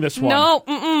condoning this one. No,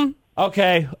 mm-mm.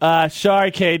 Okay,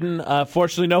 sorry, Caden.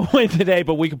 Fortunately, no win today,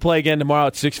 but we can play again tomorrow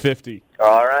at 6:50.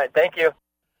 All right. Thank you.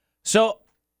 So,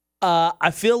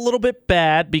 I feel a little bit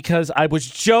bad because I was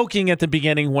joking at the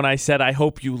beginning when I said, I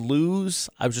hope you lose.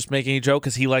 I was just making a joke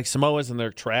because he likes Samoas and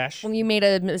they're trash. Well, you made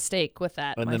a mistake with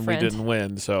that, And my then friend. we didn't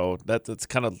win. So that's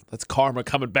karma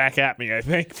coming back at me, I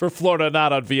think, for Florida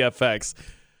Not on VFX.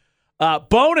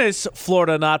 Bonus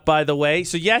Florida Not, by the way.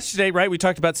 So yesterday, right, we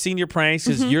talked about senior pranks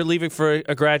because you're leaving for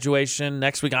a graduation.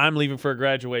 Next week, I'm leaving for a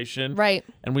graduation. Right.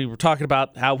 And we were talking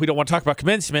about how we don't want to talk about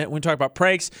commencement. We talk about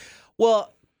pranks.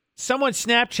 Well, someone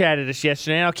Snapchatted us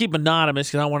yesterday, and I'll keep them anonymous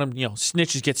because I don't want them,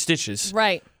 snitches get stitches.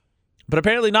 Right. But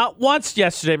apparently not once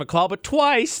yesterday, McCall, but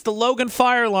twice, the Logan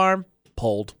fire alarm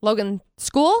pulled. Logan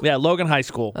School? Yeah, Logan High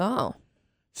School. Oh.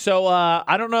 So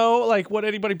I don't know what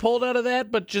anybody pulled out of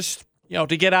that, but just,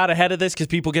 to get out ahead of this because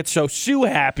people get so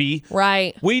happy.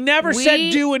 Right. We never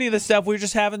said do any of this stuff. We were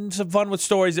just having some fun with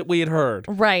stories that we had heard.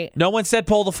 Right. No one said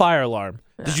pull the fire alarm.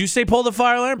 Did you say pull the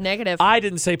fire alarm? Negative. I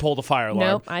didn't say pull the fire alarm.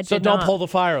 Nope, I did So don't not. pull the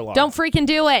fire alarm. Don't freaking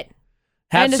do it.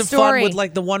 Have End of some story. fun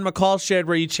with the one McCall shared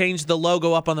where you change the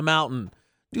logo up on the mountain.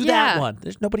 Do that one.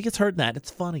 Nobody gets hurt in that.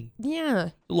 It's funny. Yeah.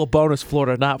 A little bonus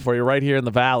Florida Not for you right here in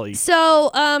the valley.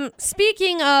 So,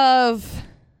 speaking of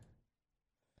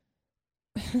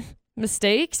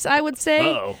mistakes, I would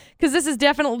say, Uh-oh. because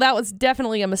that was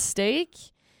definitely a mistake.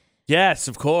 Yes,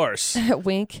 of course.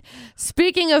 Wink.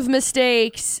 Speaking of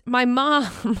mistakes, my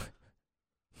mom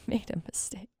made a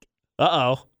mistake.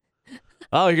 Uh-oh.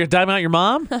 Oh, you're going to dime out your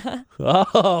mom?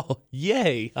 Oh,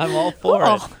 yay. I'm all for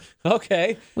it.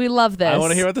 Okay. We love this. I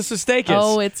want to hear what this mistake is.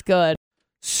 Oh, it's good.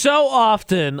 So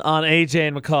often on AJ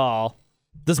and McCall,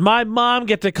 does my mom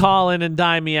get to call in and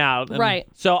dime me out? And Right.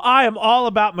 So I am all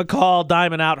about McCall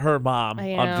diming out her mom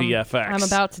I on am. VFX. I'm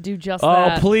about to do just Oh,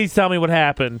 that. please tell me what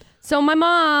happened. So my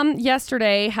mom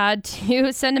yesterday had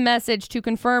to send a message to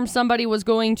confirm somebody was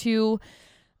going to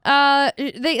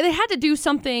they had to do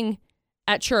something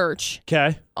at church.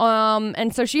 Okay.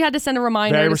 And so she had to send a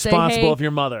reminder Very to say, responsible hey, of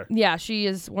your mother. yeah, she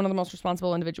is one of the most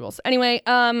responsible individuals. Anyway,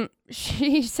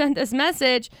 she sent this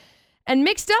message and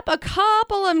mixed up a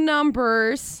couple of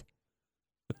numbers.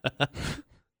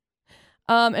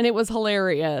 And it was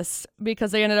hilarious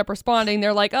because they ended up responding.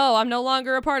 They're like, oh, I'm no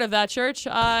longer a part of that church.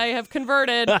 I have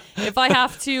converted. If I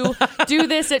have to do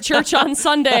this at church on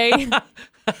Sunday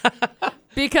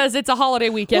because it's a holiday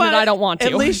weekend and I don't want to.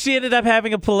 At least she ended up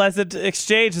having a pleasant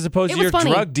exchange as opposed It to was your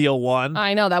funny. drug deal one.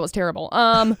 I know, that was terrible.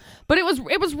 But it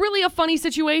was really a funny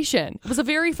situation. It was a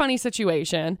very funny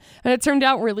situation, and it turned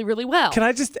out really, really well. Can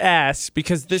I just ask,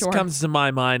 because this Sure. comes to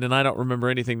my mind and I don't remember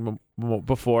anything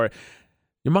before.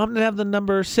 Your mom didn't have the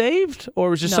number saved,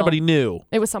 or was it just No. somebody new?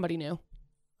 It was somebody new.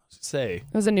 Say.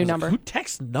 It was a new number. Who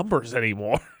texts numbers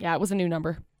anymore? Yeah, it was a new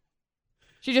number.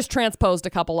 She just transposed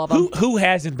a couple of them. Who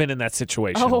hasn't been in that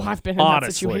situation? Oh, I've been in Honestly.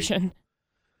 that situation.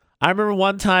 I remember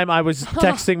one time I was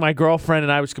texting my girlfriend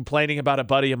and I was complaining about a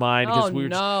buddy of mine because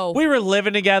Oh, we were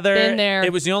living together. Been there.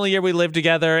 It was the only year we lived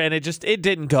together, and it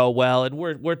didn't go well. And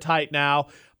we're tight now.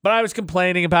 But I was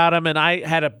complaining about him, and I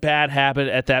had a bad habit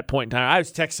at that point in time. I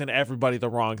was texting everybody the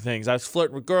wrong things. I was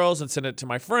flirting with girls and sending it to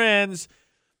my friends.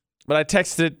 But I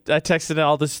texted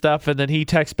all this stuff, and then he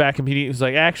texted back immediately. He was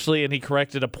like, actually, and he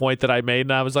corrected a point that I made,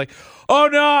 and I was like, oh,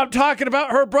 no, I'm talking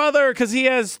about her brother because he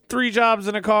has 3 jobs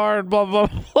in a car and blah, blah,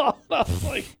 blah. I was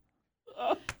like,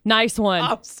 Nice one.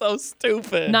 I'm so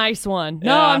stupid. Nice one.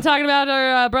 No, Yeah. I'm talking about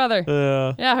her brother.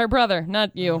 Yeah. Yeah, her brother,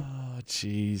 not you. Oh,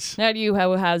 jeez. Not you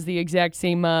who has the exact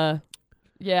same, yeah.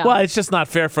 Well, it's just not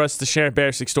fair for us to share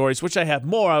embarrassing stories, which I have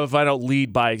more of if I don't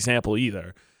lead by example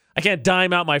either. I can't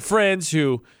dime out my friends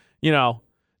who,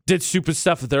 did stupid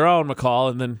stuff with their own, McCall,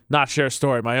 and then not share a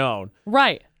story of my own.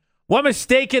 Right. What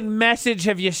mistaken message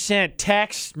have you sent?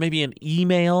 Text? Maybe an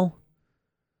email?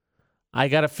 I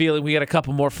got a feeling we got a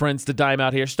couple more friends to dime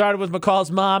out here. Started with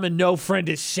McCall's mom, and no friend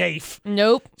is safe.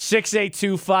 Nope.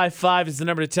 68255 is the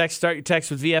number to text. Start your text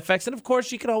with VFX. And, of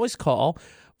course, you can always call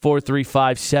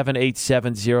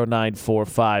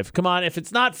 435-787-0945. Come on, if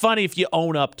it's not funny, if you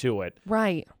own up to it.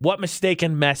 Right. What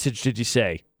mistaken message did you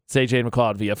say? It's AJ and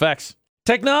McCall at VFX.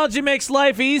 Technology makes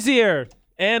life easier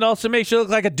and also makes you look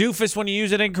like a doofus when you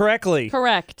use it incorrectly.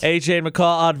 Correct. AJ and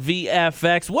McCall on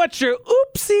VFX. What's your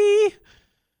oopsie?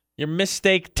 Your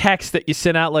mistake text that you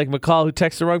sent out like McCall who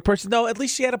texted the wrong person. No, at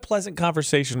least she had a pleasant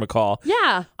conversation, McCall.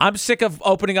 Yeah. I'm sick of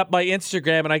opening up my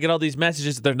Instagram and I get all these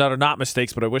messages that are not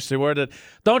mistakes, but I wish they were.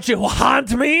 Don't you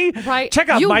haunt me? Right. Check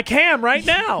out my cam right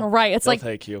now. Right. It's No, like,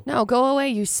 thank you. no, go away,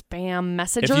 you spam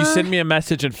messenger. If you send me a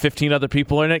message and 15 other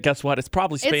people are in it, guess what? It's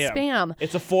probably spam. It's spam.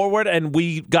 It's a forward, and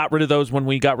we got rid of those when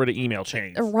we got rid of email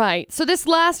chains. Right. So this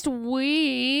last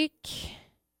week,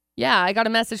 I got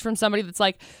a message from somebody that's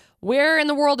like, where in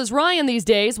the world is Ryan these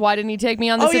days? Why didn't he take me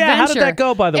on this adventure? How did that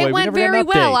go, by the way? It We went never got an very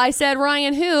well. update. I said,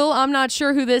 Ryan who? I'm not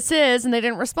sure who this is, and they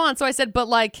didn't respond. So I said, but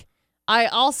I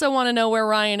also want to know where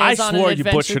Ryan is on an swore you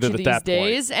adventure butchered it at these that point.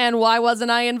 days, and why wasn't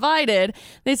I invited?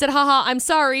 They said, haha, I'm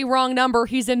sorry, wrong number.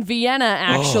 He's in Vienna,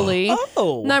 actually.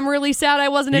 Oh. And I'm really sad I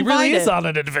wasn't He invited. really is on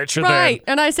an adventure Right.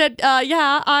 And I said,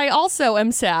 yeah, I also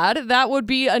am sad. That would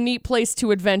be a neat place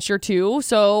to adventure to.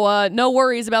 So no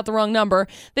worries about the wrong number.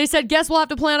 They said, guess we'll have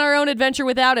to plan our own adventure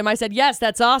without him. I said, yes,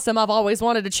 that's awesome. I've always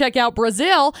wanted to check out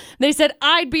Brazil. They said,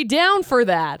 I'd be down for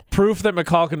that. Proof that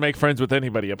McCall can make friends with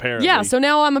anybody, apparently. Yeah. So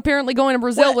now I'm apparently going to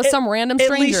Brazil with some random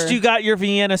stranger. At least you got your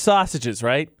Vienna sausages,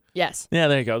 right? Yes. Yeah,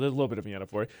 there you go. There's a little bit of Vienna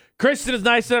for you. Kristen is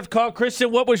nice enough to call. Kristen,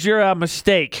 what was your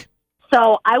mistake?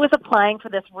 So I was applying for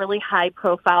this really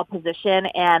high-profile position,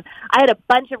 and I had a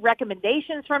bunch of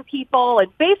recommendations from people, and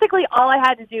basically all I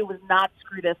had to do was not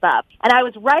screw this up. And I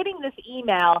was writing this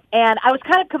email, and I was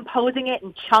kind of composing it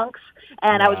in chunks,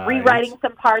 and I was rewriting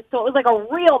some parts, so it was like a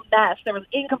real mess. There was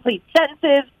incomplete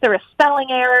sentences, there were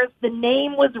spelling errors, the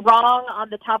name was wrong on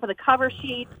the top of the cover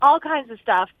sheet, all kinds of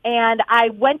stuff. And I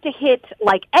went to hit,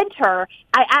 enter,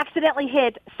 I accidentally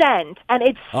hit send, and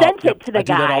it sent it to the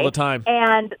guy. I do that all the time.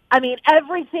 And,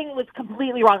 everything was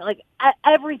completely wrong.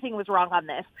 Everything was wrong on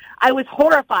this. I was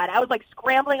horrified. I was,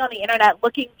 scrambling on the Internet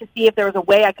looking to see if there was a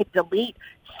way I could delete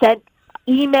sent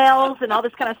emails and all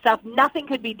this kind of stuff. Nothing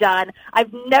could be done.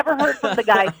 I've never heard from the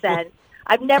guy since.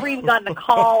 I've never even gotten a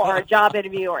call or a job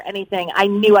interview or anything. I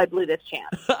knew I blew this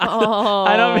chance.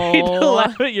 I don't mean to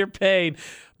laugh at your pain.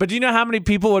 But do you know how many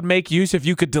people would make use if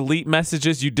you could delete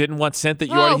messages you didn't want sent that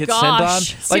you already hit send on?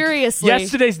 Seriously.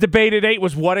 Yesterday's debate at 8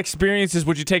 was what experiences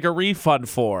would you take a refund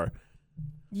for?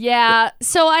 Yeah.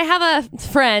 So I have a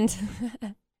friend.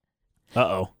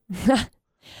 Uh-oh. Out.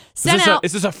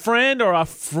 Is this a friend or a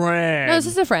friend? No, this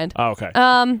is a friend. Oh, okay.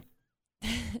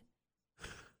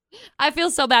 I feel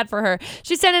so bad for her.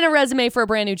 She sent in a resume for a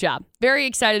brand new job. Very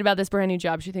excited about this brand new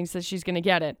job. She thinks that she's going to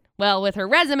get it. Well, with her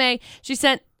resume, she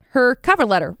sent her cover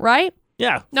letter, right?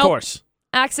 Yeah, of Nope. course.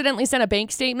 Accidentally sent a bank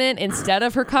statement instead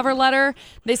of her cover letter.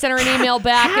 They sent her an email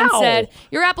back and said,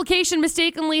 your application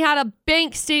mistakenly had a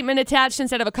bank statement attached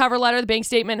instead of a cover letter. The bank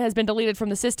statement has been deleted from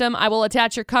the system. I will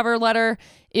attach your cover letter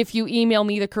if you email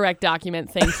me the correct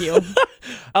document. Thank you.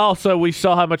 Also, we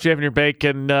saw how much you have in your bank,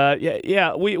 and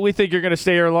we think you're going to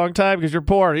stay here a long time because you're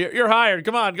poor. You're hired.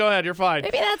 Come on, go ahead. You're fine.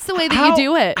 Maybe that's the way that you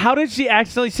do it. How did she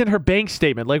accidentally send her bank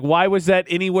statement? Why was that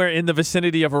anywhere in the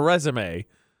vicinity of her resume?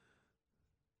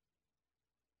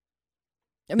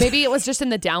 Maybe it was just in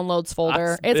the downloads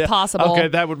folder. It's possible. Okay,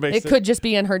 that would make sense. It could just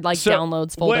be in her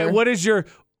downloads folder. What is your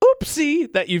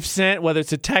oopsie that you've sent, whether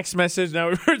it's a text message? Now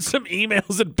we've heard some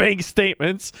emails and bank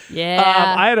statements.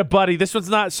 Yeah. I had a buddy. This one's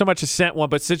not so much a sent one,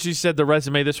 but since you said the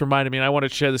resume, this reminded me, and I want to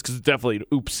share this because it's definitely an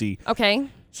oopsie. Okay.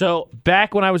 So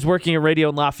back when I was working at radio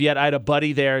in Lafayette, I had a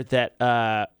buddy there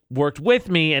that worked with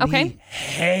me, and he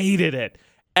hated it.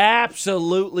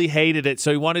 Absolutely hated it.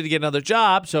 So he wanted to get another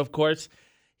job. So, of course,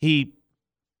 he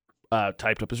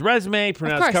typed up his resume,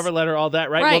 pronounced course. cover letter, all that,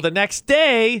 right? Right. Well, the next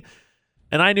day,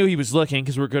 and I knew he was looking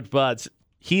because we're good buds,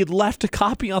 he had left a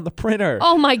copy on the printer.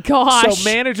 Oh my gosh. So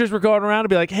managers were going around to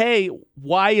be like, hey,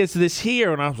 why is this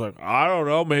here? And I was like, I don't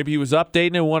know. Maybe he was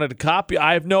updating and wanted a copy.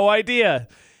 I have no idea.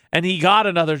 And he got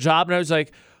another job, and I was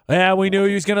like, yeah, we knew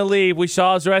he was going to leave. We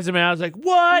saw his resume. I was like,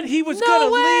 what? He was going to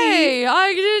No leave? way.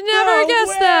 I did never No guess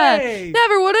way. that.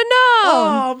 Never would have known.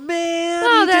 Oh, man.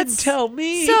 Oh, he that's didn't tell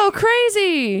me. So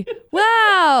crazy.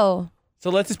 Wow. So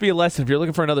let this be a lesson. If you're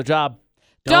looking for another job,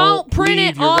 Don't print leave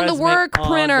it your on the resume work on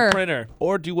printer. the printer.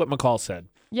 Or do what McCall said.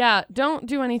 Yeah, don't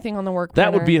do anything on the work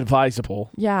That would printer. be advisable.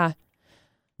 Yeah.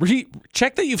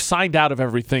 Check that you've signed out of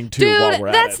everything, too, Dude, while we're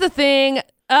at that's it. the thing.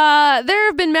 There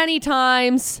have been many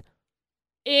times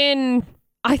in,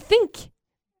 I think,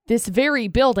 this very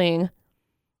building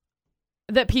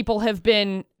that people have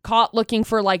been caught looking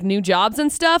for like new jobs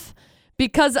and stuff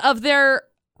because of their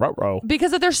Ruh-roh.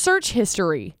 search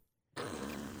history.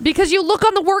 Because you look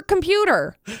on the work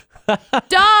computer.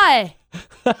 Die.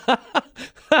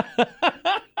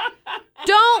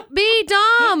 Don't be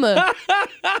dumb.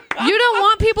 You don't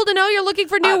want people to know you're looking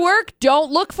for new work?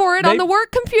 Don't look for it on the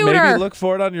work computer. Maybe look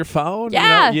for it on your phone.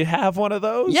 Yeah. You have one of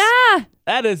those? Yeah.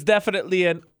 That is definitely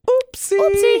an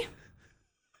oopsie.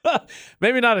 Oopsie.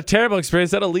 Maybe not a terrible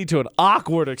experience. That'll lead to an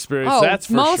awkward experience. Oh, That's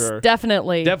for most sure.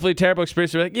 definitely. Definitely a terrible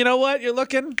experience. You're like, you know what? You're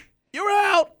looking. You're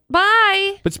out.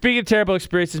 Bye. But speaking of terrible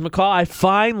experiences, McCall, I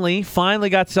finally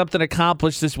got something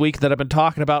accomplished this week that I've been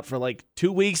talking about for like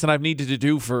 2 weeks and I've needed to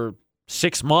do for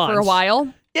 6 months. For a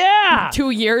while? Yeah.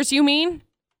 2 years, you mean?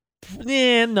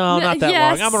 Yeah, no, not that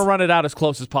yes. long. I'm going to run it out as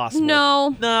close as possible.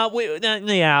 No.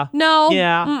 Yeah. No.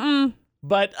 Yeah. Mm-mm.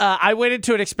 But I went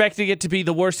into it expecting it to be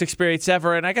the worst experience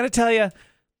ever, and I got to tell you,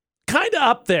 kind of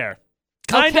up there.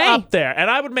 Kind of Okay. up there. And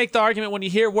I would make the argument when you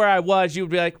hear where I was, you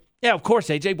would be like, yeah, of course,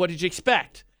 AJ, what did you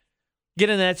expect? Get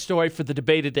in that story for the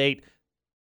debate at 8.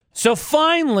 So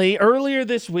finally, earlier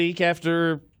this week,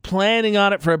 after planning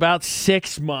on it for about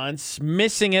 6 months,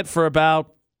 missing it for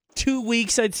about 2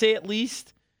 weeks, I'd say at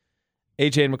least,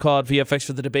 AJ and McCall at VFX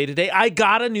for the debate today, I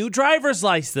got a new driver's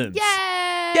license.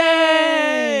 Yay!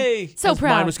 Yay! So 'Cause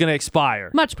proud. Mine was going to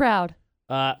expire. Much proud.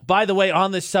 By the way,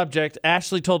 on this subject,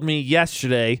 Ashley told me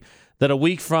yesterday that a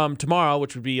week from tomorrow,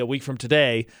 which would be a week from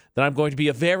today, that I'm going to be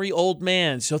a very old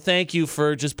man. So thank you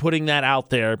for just putting that out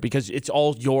there because it's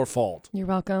all your fault. You're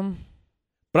welcome.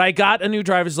 But I got a new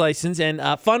driver's license, and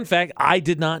fun fact, I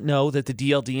did not know that the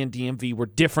DLD and DMV were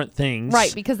different things.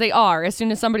 Right, because they are. As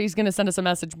soon as somebody's going to send us a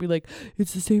message, be like,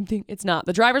 it's the same thing. It's not.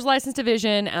 The driver's license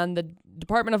division and the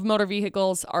Department of Motor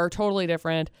Vehicles are totally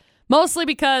different. Mostly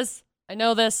because I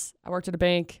know this. I worked at a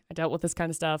bank. I dealt with this kind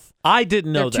of stuff. I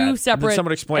didn't know They're that. two And then separate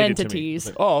someone explained entities. it to me. I was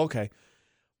like, oh, okay.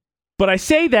 But I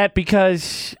say that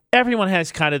because everyone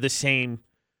has kind of the same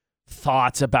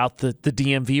thoughts about the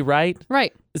DMV, right?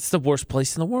 Right. It's the worst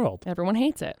place in the world. Everyone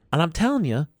hates it. And I'm telling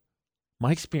you,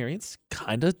 my experience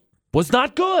kind of was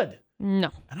not good. No.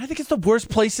 And I think it's the worst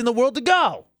place in the world to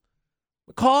go.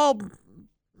 McCall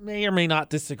may or may not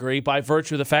disagree by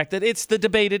virtue of the fact that it's the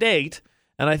debate at 8,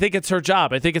 and I think it's her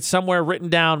job. I think it's somewhere written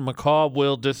down. McCall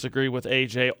will disagree with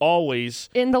AJ always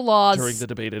In the laws. during the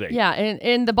debate at 8. Yeah,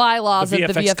 in the bylaws The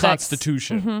of the VFX VFX.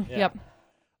 Constitution. Mhm, Yeah. Yep.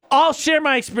 I'll share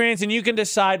my experience, and you can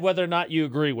decide whether or not you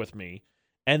agree with me.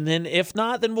 And then if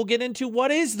not, then we'll get into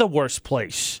what is the worst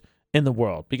place in the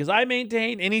world. Because I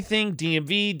maintain anything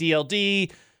DMV, DLD,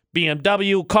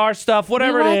 BMW, car stuff,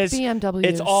 whatever We like it is, BMWs.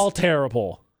 it's all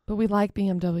terrible. But we like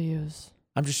BMWs.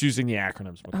 I'm just using the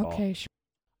acronyms, McCall. Okay, sure.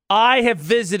 I have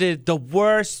visited the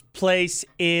worst place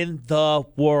in the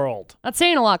world, That's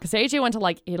saying a lot because AJ went to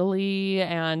like Italy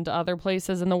and other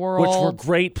places in the world. which were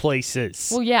great places.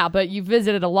 Well, yeah, but you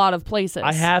visited a lot of places.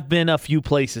 I have been a few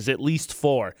places, at least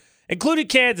 4, including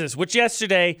Kansas, which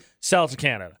yesterday sell to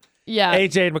Canada. Yeah.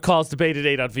 AJ and McCall's debate at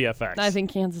 8 on VFX. I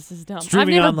think Kansas is dumb.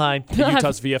 Streaming I've never, online at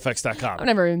utahsvfx.com. I've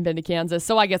never even been to Kansas,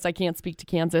 so I guess I can't speak to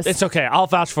Kansas. It's okay. I'll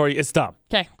vouch for you. It's dumb.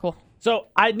 Okay, cool. So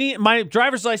I need my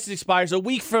driver's license expires a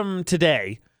week from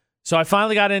today. So I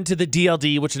finally got into the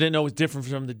DLD, which I didn't know was different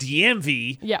from the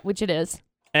DMV, Yeah, which it is.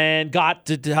 and got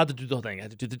to how to do the whole thing. I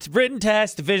had to do the written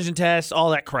test, the vision test,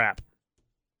 all that crap.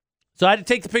 So I had to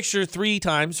take the picture 3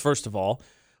 times, first of all,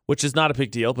 which is not a big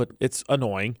deal, but it's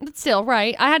annoying. But still,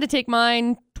 right. I had to take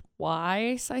mine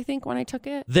twice, I think, when I took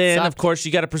it. Then, Sucked. of course,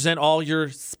 you got to present all your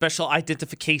special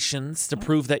identifications to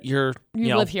prove that you're,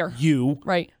 You live here. You.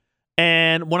 Right.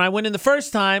 And when I went in the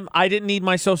first time, I didn't need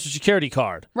my Social Security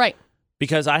card Right.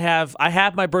 because I have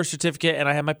my birth certificate and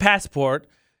I have my passport.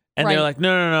 And Right. they're like,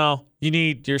 no, you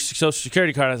need your Social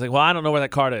Security card. I was like, well, I don't know where that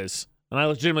card is. And I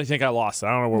legitimately think I lost it.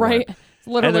 I don't know where it Right. went.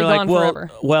 literally and they're like, gone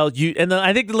well, forever. And then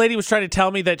I think the lady was trying to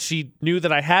tell me that she knew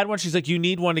that I had one. She's like, you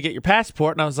need one to get your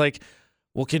passport. And I was like,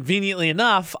 well, conveniently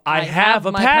enough, I have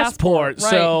a my passport.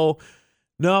 passport, right. So,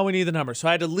 no, we need the number. So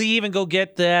I had to leave and go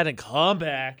get that and come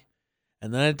back.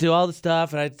 And then I had to do all the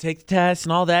stuff and I had to take the test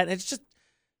and all that. And it's just,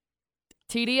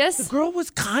 Tedious? the girl was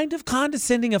kind of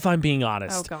condescending, if I'm being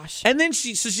honest. Oh, gosh. And then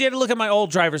she had to look at my old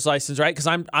driver's license, right? Because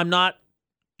I'm not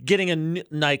getting a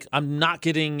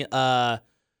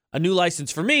new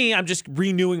license for me. I'm just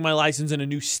renewing my license in a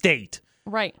new state.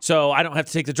 Right. So I don't have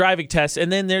to take the driving test.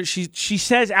 And then she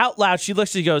says out loud, she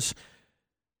looks and goes,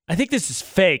 I think this is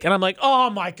fake. And I'm like, oh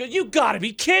my God, you gotta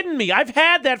be kidding me. I've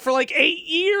had that for like 8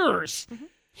 years. Mm-hmm.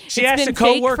 She asked a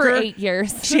coworker. Fake for 8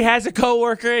 years. She has a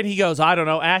coworker and he goes, I don't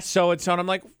know, ask so-and-so. And I'm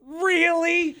like,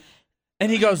 really?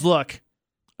 And he goes, look,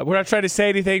 we're not trying to say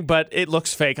anything, but it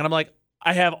looks fake. And I'm like,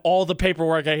 I have all the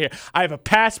paperwork right here. I have a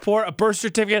passport, a birth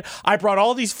certificate. I brought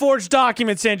all these forged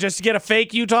documents in just to get a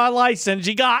fake Utah license.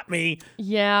 You got me.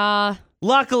 Yeah.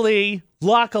 Luckily,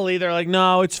 they're like,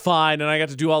 no, it's fine. And I got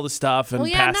to do all the stuff and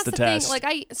pass that's the test.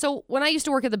 thing. So when I used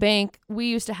to work at the bank, we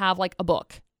used to have like a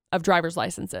book of driver's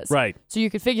licenses. Right. So you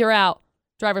could figure out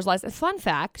driver's license. Fun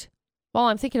fact, while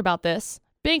I'm thinking about this,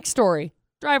 bank story,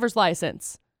 driver's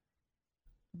license.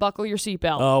 Buckle your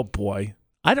seatbelt. Oh, boy.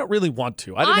 I don't really want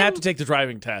to. I didn't have to take the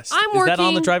driving test. I'm Is that on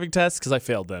the working- driving test? Because I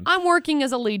failed then. I'm working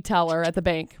as a lead teller at the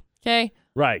bank, okay?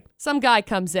 Right. Some guy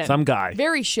comes in. Some guy.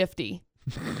 Very shifty,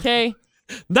 okay?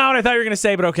 Not what I thought you were going to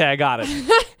say, but okay, I got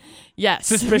it. Yes.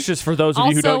 Suspicious for those of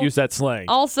you who don't use that slang.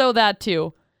 Also that,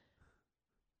 too.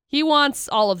 He wants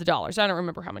all of the dollars. I don't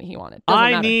remember how many he wanted. Doesn't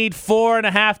I matter. need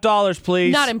 $4.50,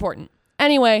 please. Not important.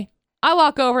 Anyway, I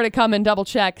walk over to come and double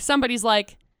check. Somebody's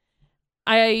like,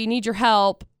 I need your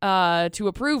help to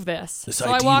approve this. This so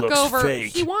I ID walk looks over.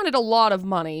 fake. He wanted a lot of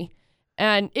money.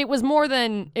 And it was more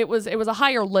than it was a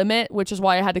higher limit, which is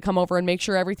why I had to come over and make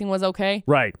sure everything was okay.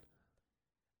 Right.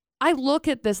 I look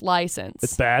at this license.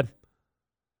 It's bad.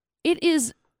 It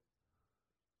is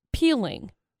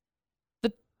peeling.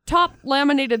 The top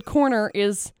laminated corner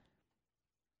is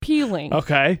peeling.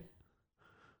 Okay.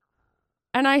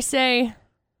 And I say,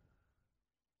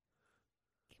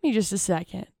 give me just a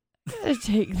second. I'm gonna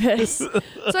take this. So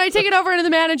I take it over to the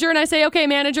manager and I say, okay,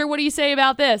 manager, what do you say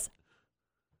about this?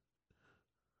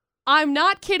 I'm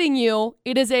not kidding you.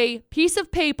 It is a piece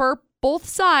of paper, both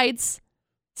sides,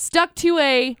 stuck to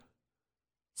a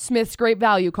Smith's Great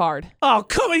Value card. Oh,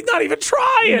 come on, he's not even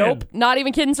trying. Nope, not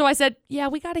even kidding. So I said, yeah,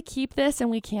 we got to keep this and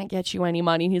we can't get you any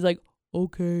money. And he's like,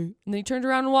 okay. And then he turned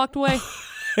around and walked away.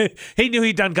 He knew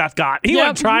he done got. He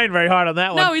wasn't trying very hard on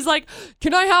that one. No, he's like,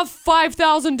 can I have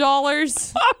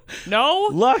 $5,000? No.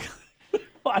 Look.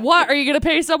 What? Are you going to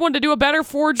pay someone to do a better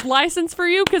forged license for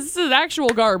you? Because this is actual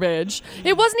garbage.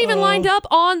 It wasn't even lined up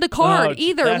on the card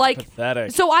either. That's like,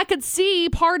 pathetic. so I could see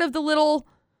part of the little,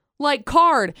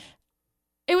 card.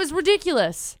 It was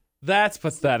ridiculous. That's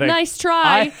pathetic. Nice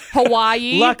try,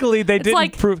 Hawaii. Luckily, they didn't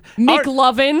like prove.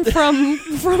 McLovin from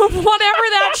whatever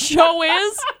that show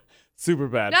is. Super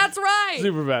bad. That's right.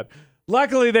 Super bad.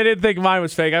 Luckily, they didn't think mine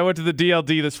was fake. I went to the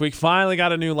DLD this week. Finally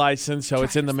got a new license, so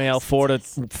it's in the mail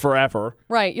forever.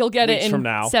 Right. You'll get Weeks it in from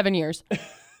now. 7 years.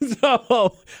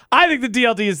 So I think the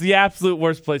DLD is the absolute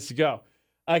worst place to go.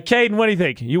 Caden, what do you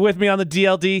think? You with me on the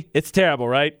DLD? It's terrible,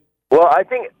 right? Well, I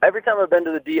think every time I've been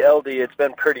to the DLD, it's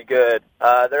been pretty good.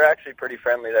 They're actually pretty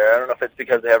friendly there. I don't know if it's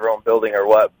because they have their own building or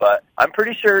what, but I'm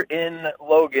pretty sure in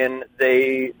Logan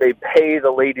they pay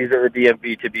the ladies at the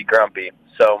DMV to be grumpy.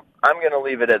 So I'm going to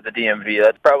leave it at the DMV.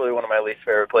 That's probably one of my least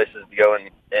favorite places to go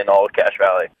in all of Cache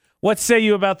Valley. What say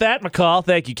you about that, McCall?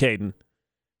 Thank you, Caden.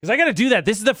 Because I got to do that.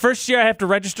 This is the first year I have to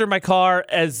register my car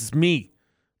as me.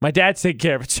 My dad's taking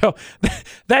care of it. So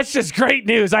that's just great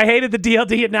news. I hated the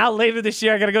DLD, and now later this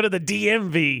year I got to go to the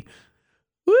DMV.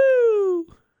 Woo!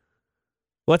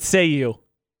 What say you?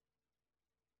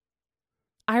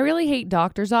 I really hate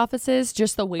doctor's offices,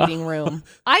 just the waiting room.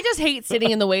 I just hate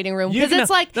sitting in the waiting room because it's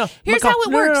like, here's McCall, how it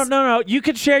works. No. You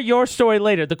can share your story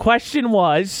later. The question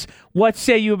was, what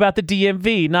say you about the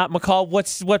DMV? Not McCall.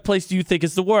 What place do you think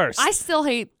is the worst? I still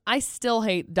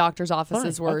hate doctor's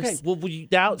offices worse. Okay. Well,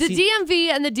 now The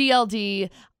DMV and the DLD,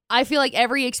 I feel like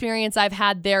every experience I've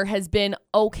had there has been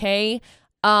okay.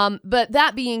 But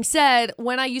that being said,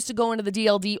 when I used to go into the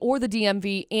DLD or the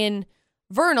DMV in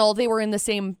Vernal, they were in the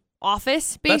same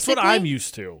office, basically. That's what I'm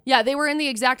used to. Yeah, they were in the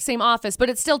exact same office,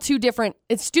 but it's still two different.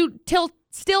 It's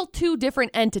still two different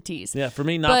entities. Yeah, for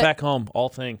me, not But- back home.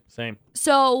 All same.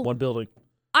 So One building.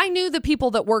 I knew the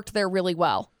people that worked there really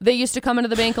well. They used to come into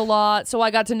the bank a lot, so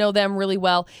I got to know them really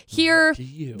well. Here,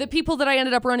 the people that I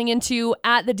ended up running into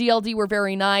at the DLD were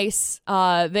very nice.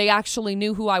 They actually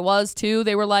knew who I was, too.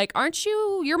 They were like,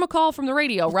 you're McCall from the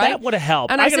radio, right? That would have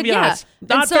helped. And I I gotta said, be yeah. honest.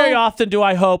 Not And so- very often do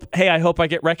I hope I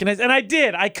get recognized. And I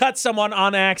did. I cut someone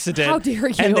on accident. How dare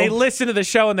you. And they listened to the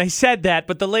show and they said that,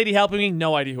 but the lady helping me,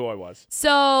 no idea who I was.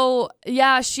 So,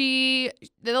 yeah, the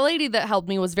lady that helped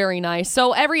me was very nice.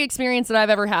 So every experience that I've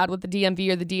ever had with the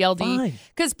DMV or the DLD,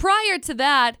 because prior to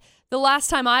that, the last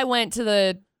time I went to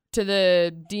the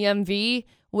DMV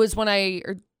was when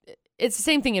it's the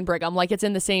same thing in Brigham, like it's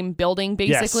in the same building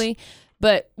basically. Yes.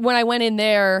 But when I went in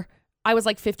there, I was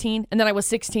like 15 and then I was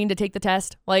 16 to take the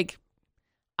test. Like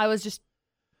I was just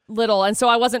little. And so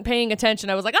I wasn't paying attention.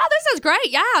 I was like, oh, this is great.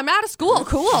 Yeah, I'm out of school.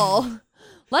 Cool.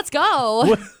 Let's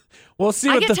go. We'll see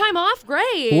I what get time off.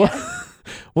 Great.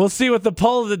 We'll see what the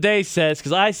poll of the day says,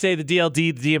 because I say the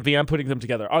DLD, the DMV, I'm putting them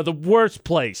together, are the worst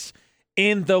place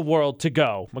in the world to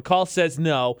go. McCall says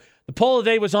no. The poll of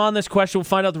the day was on this question. We'll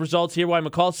find out the results here. Why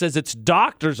McCall says it's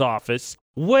doctor's office.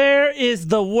 Where is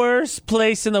the worst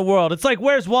place in the world? It's like,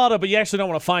 where's Waldo, but you actually don't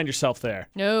want to find yourself there.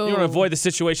 No. You want to avoid the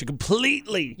situation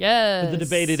completely. Yes. The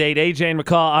debate at 8, AJ and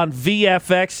McCall on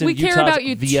VFX and We care Utah's about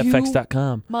you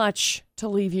VFX.com. much to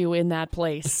leave you in that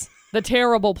place. The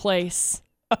terrible place.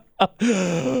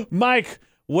 Mike,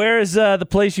 where is the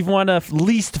place you want to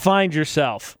least find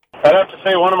yourself? I'd have to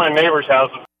say one of my neighbor's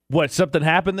houses. What, something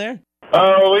happened there?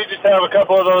 Oh, we just have a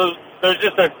couple of those. There's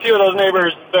just a few of those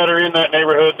neighbors that are in that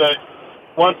neighborhood that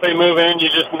once they move in, you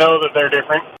just know that they're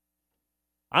different.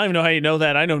 I don't even know how you know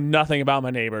that. I know nothing about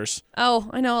my neighbors. Oh,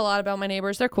 I know a lot about my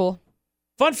neighbors. They're cool.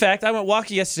 Fun fact, I went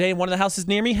walking yesterday and one of the houses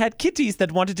near me had kitties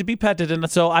that wanted to be petted, and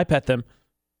so I pet them.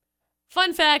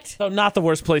 Fun fact. So not the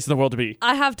worst place in the world to be.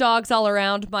 I have dogs all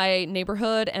around my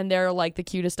neighborhood, and they're like the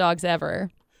cutest dogs ever.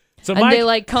 So And Mike, they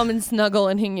like come and snuggle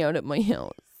and hang out at my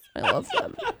house. I love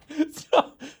them.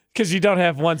 because you don't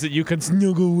have ones that you can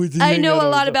snuggle with. and I hang know out a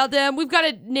lot with. about them. We've got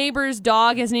a neighbor's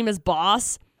dog. His name is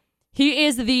Boss. He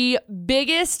is the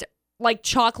biggest like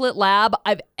chocolate lab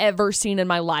I've ever seen in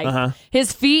my life. Uh-huh.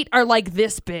 His feet are like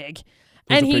this big.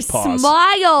 Those and are he big paws.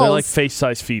 smiles. They're like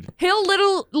face-size feet. He'll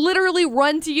literally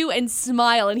run to you and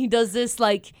smile, and he does this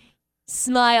like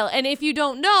smile. And if you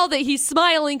don't know that he's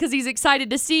smiling because he's excited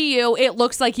to see you, it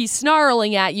looks like he's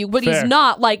snarling at you, but Fair. he's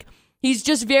not. Like he's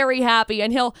just very happy.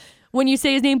 And when you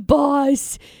say his name,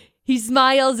 Boss, he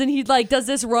smiles and he like does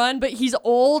this run, but he's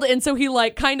old, and so he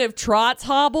like kind of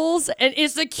hobbles, and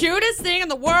it's the cutest thing in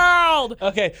the world.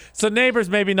 Okay, so neighbors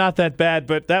maybe not that bad,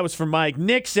 but that was from Mike.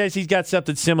 Nick says he's got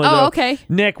something similar. Oh, though. okay.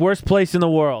 Nick, worst place in the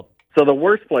world. So the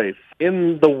worst place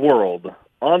in the world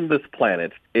on this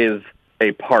planet is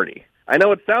a party. I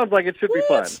know it sounds like it should be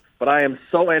fun, but I am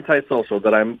so antisocial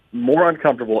that I'm more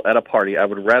uncomfortable at a party. I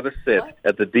would rather sit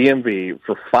at the DMV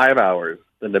for 5 hours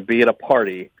than to be at a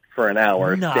party for an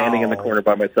hour, No. standing in the corner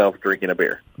by myself drinking a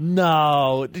beer.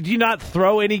 No, did you not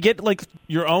throw any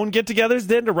your own get-togethers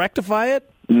then to rectify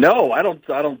it? No, I don't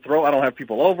have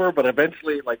people over, but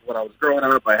eventually, like when I was growing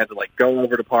up, I had to like go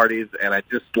over to parties, and I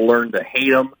just learned to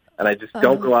hate them, and I just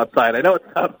don't go outside. I know it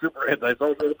sounds super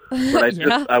antisocial,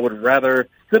 but I would rather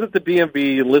sit at the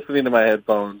DMV listening to my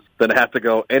headphones than have to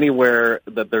go anywhere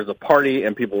that there's a party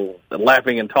and people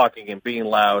laughing and talking and being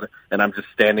loud, and I'm just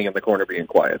standing in the corner being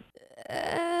quiet.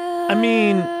 I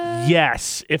mean,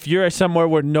 yes. If you're somewhere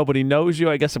where nobody knows you,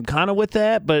 I guess I'm kind of with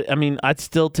that. But, I mean, I'd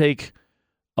still take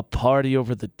a party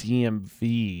over the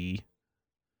DMV. I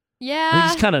Yeah.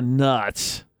 think it's kind of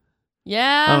nuts.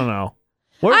 Yeah. I don't know.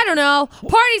 I don't know.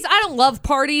 Parties, I don't love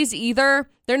parties either.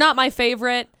 They're not my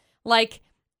favorite. Like,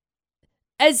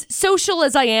 as social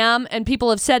as I am, and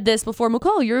people have said this before,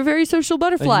 McCall, you're a very social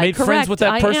butterfly. You made Correct. friends with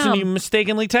that I person am. you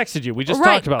mistakenly texted you. We just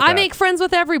right. talked about that. I make friends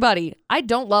with everybody. I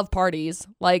don't love parties.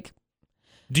 Like,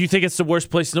 Do you think it's the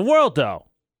worst place in the world, though?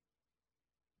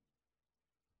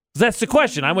 That's the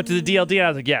question. I went to the DLD and I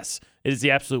was like, yes, it is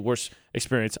the absolute worst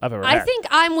experience I've ever had. I think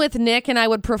I'm with Nick, and I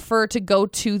would prefer to go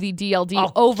to the DLD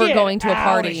Oh, over get going to a outta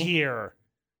party. here.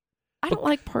 I don't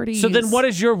like parties. So then what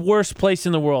is your worst place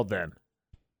in the world then?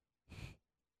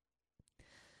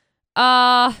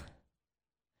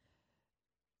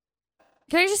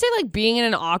 Can I just say, like, being in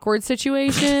an awkward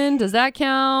situation? Does that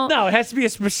count? No, it has to be a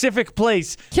specific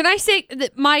place. Can I say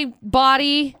that my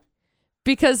body,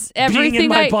 because everything Being in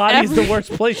my body is the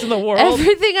worst place in the world.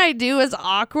 Everything I do is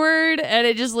awkward, and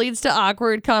it just leads to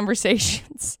awkward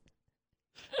conversations.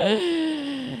 How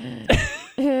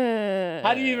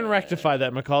do you even rectify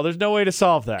that, McCall? There's no way to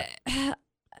solve that.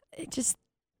 It just,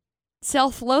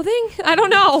 Self-loathing? I don't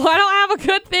know. I don't have a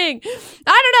good thing.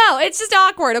 I don't know. It's just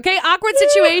awkward, okay? Awkward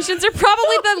situations are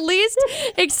probably the least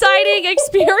exciting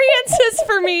experiences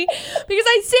for me because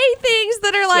I say things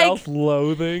that are like...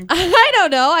 Self-loathing? I don't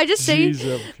know. I just say...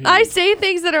 Jeez, I say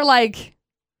things that are like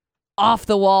off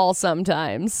the wall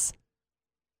sometimes.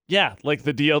 Yeah, like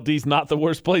the DLD's not the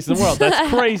worst place in the world. That's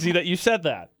crazy that you said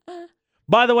that.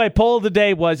 By the way, poll of the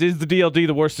day was, is the DLD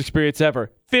the worst experience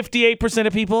ever? 58%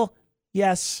 of people,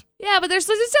 yes. Yeah, but there's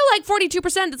still like 42%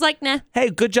 that's like, nah. Hey,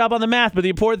 good job on the math, but the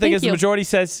important thing Thank is you. the majority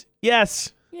says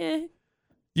yes. Yeah.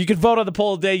 You can vote on the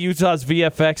poll of the day, Utah's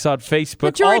VFX on Facebook,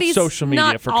 Majority's all social media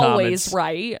not for always comments.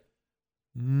 right.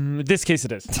 In this case,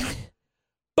 it is.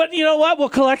 But you know what? We'll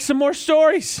collect some more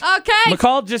stories. Okay.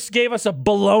 McCall just gave us a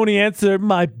baloney answer.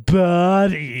 My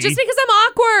buddy. Just because I'm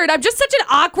awkward. I'm just such an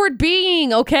awkward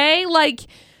being, okay? Like,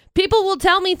 people will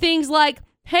tell me things like,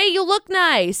 hey, you look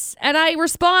nice. And I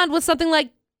respond with something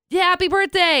like, yeah, happy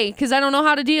birthday, because I don't know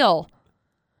how to deal.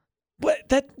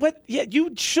 What? Yeah,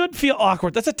 you should feel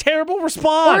awkward. That's a terrible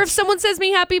response. Or if someone says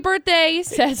me happy birthday,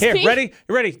 says Here, me,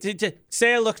 ready?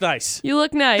 Say I look nice. you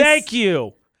look nice. Thank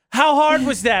you. How hard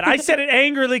was that? I said it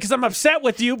angrily because I'm upset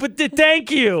with you, but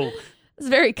thank you. It's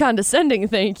very condescending,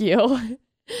 thank you.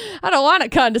 I don't want a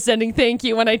condescending thank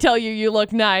you when I tell you you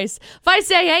look nice. If I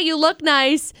say, hey, you look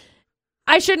nice,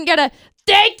 I shouldn't get a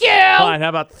thank you. Fine, how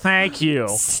about thank you?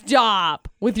 Stop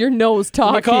with your nose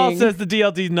talking. McCall says the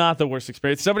DLD is not the worst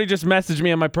experience. Somebody just messaged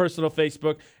me on my personal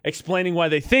Facebook explaining why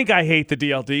they think I hate the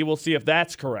DLD. We'll see if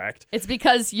that's correct. It's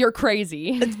because you're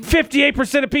crazy.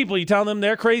 58% of people, you telling them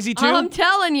they're crazy too? I'm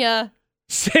telling you.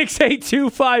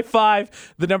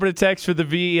 68255, the number to text for the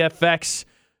VFX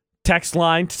text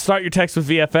line. Start your text with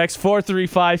VFX,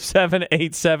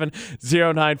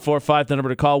 435-787-0945, the number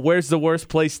to call. Where's the worst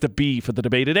place to be for the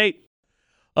debate at 8?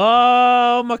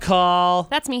 Oh, McCall.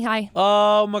 That's me. Hi.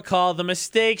 Oh, McCall, the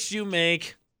mistakes you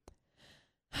make.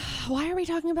 Why are we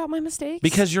talking about my mistakes?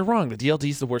 Because you're wrong. The DLD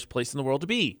is the worst place in the world to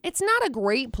be. It's not a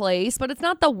great place, but it's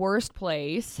not the worst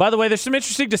place. By the way, there's some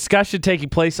interesting discussion taking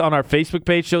place on our Facebook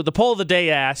page. So the poll of the day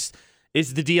asked,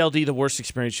 is the DLD the worst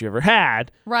experience you ever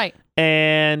had? Right.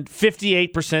 And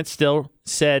 58% still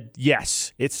said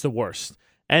yes, it's the worst.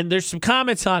 And there's some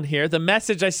comments on here. The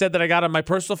message I said that I got on my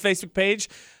personal Facebook page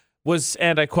was,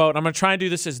 and I quote, I'm going to try and do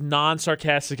this as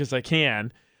non-sarcastic as I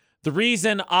can. The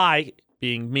reason I,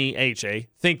 being me, AJ,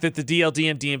 think that the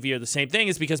DLD and DMV are the same thing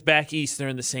is because back east they're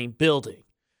in the same building.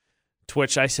 To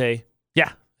which I say, yeah,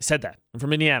 I said that. I'm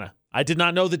from Indiana. I did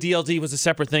not know the DLD was a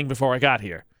separate thing before I got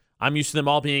here. I'm used to them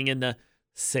all being in the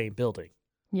same building.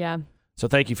 Yeah. So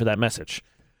thank you for that message.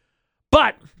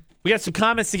 But we got some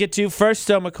comments to get to. First,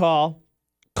 McCall,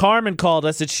 Carmen called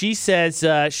us and she says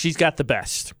she's got the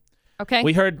best. Okay.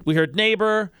 We heard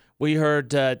neighbor. We've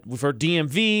heard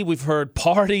DMV. We've heard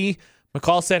party.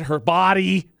 McCall said her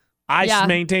body. I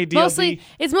maintain DLD.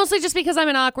 It's mostly just because I'm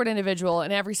an awkward individual,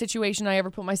 and every situation I ever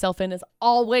put myself in is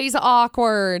always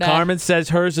awkward. Carmen says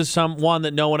hers is one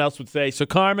that no one else would say. So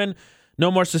Carmen, no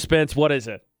more suspense. What is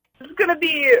it? It's going to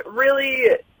be really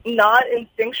not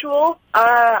instinctual.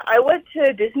 I went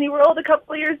to Disney World a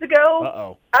couple of years ago.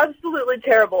 Uh-oh. Absolutely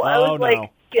terrible. I was no.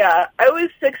 I was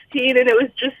 16, and it was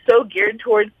just so geared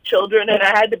towards children, and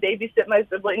I had to babysit my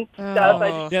siblings and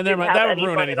stuff. Never mind. That would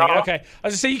ruin anything. Okay. I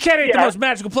was going to say, you can't hate the most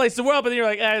magical place in the world, but then you're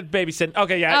like, babysitting.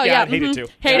 Okay, I hate it too.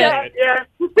 Hate it.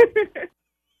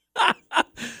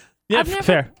 Yeah,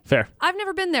 fair. I've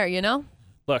never been there, you know?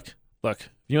 Look. If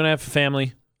you want to have a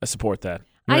family, I support that.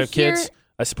 You want to have kids,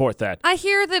 I support that. I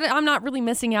hear that I'm not really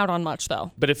missing out on much,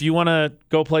 though. But if you want to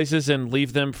go places and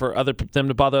leave them for them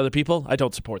to bother other people, I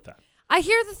don't support that. I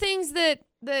hear the things that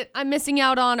I'm missing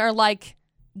out on are like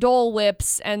Dole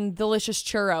Whips and delicious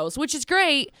churros, which is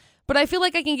great, but I feel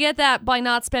like I can get that by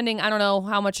not spending, I don't know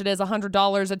how much it is,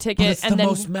 $100 a ticket. But it's the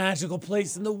most magical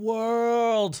place in the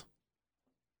world.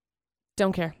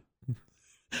 Don't care.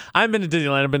 I've been to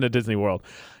Disneyland. I've been to Disney World.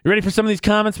 You ready for some of these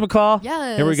comments, McCall?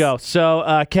 Yes. Here we go. So,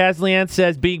 Kazlian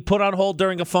says being put on hold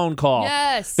during a phone call.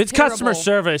 Yes. It's terrible. customer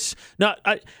service. No,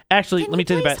 actually, let me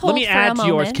take it back. Let me add to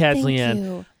yours,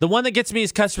 Kazlian. The one that gets me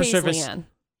is customer service.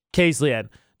 Kazlian.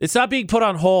 It's not being put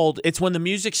on hold. It's when the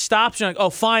music stops. You're like,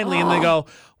 oh, finally. And they go,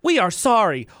 we are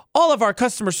sorry. All of our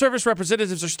customer service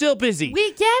representatives are still busy.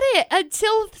 We get it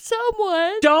until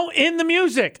someone. Don't end the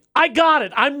music. I got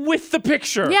it. I'm with the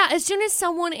picture. Yeah, as soon as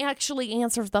someone actually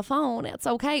answers the phone, it's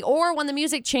okay. Or when the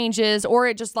music changes, or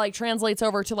it just like translates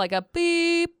over to like a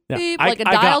beep, beep, like a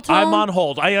dial tone. I'm on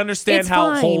hold. I understand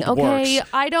how hold okay? works.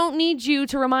 I don't need you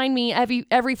to remind me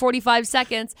every 45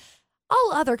 seconds.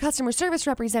 All other customer service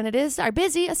representatives are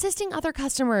busy assisting other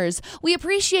customers. We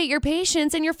appreciate your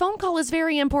patience and your phone call is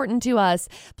very important to us.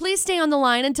 Please stay on the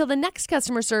line until the next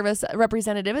customer service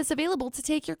representative is available to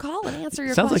take your call and answer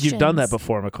your Sounds questions. like you've done that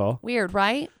before, McCall. Weird,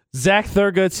 right? Zach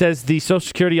Thurgood says the Social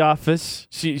Security office,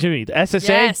 the SSA,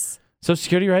 Yes. Social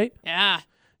Security, right? Yeah.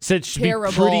 Said should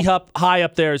Terrible. be pretty high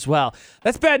up there as well.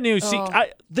 That's bad news. See, Oh.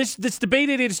 this debate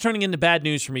idiot is turning into bad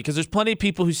news for me because there's plenty of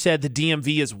people who said the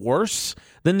DMV is worse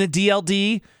than the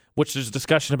DLD, which there's a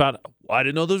discussion about. Well, I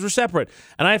didn't know those were separate.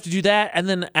 And I have to do that. And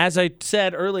then, as I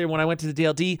said earlier, when I went to the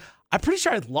DLD, I'm pretty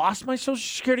sure I lost my Social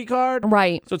Security card.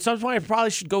 Right. So at some point, I probably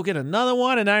should go get another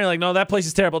one. And now you're like, no, that place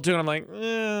is terrible too. And I'm like,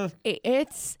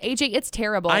 It's, AJ, it's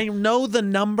terrible. I know the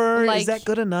number. Like- Is that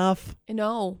good enough?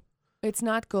 No, it's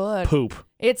not good. Poop.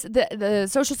 It's the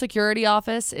Social Security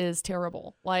office is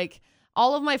terrible. Like,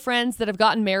 all of my friends that have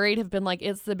gotten married have been like,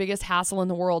 it's the biggest hassle in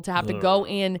the world to have to go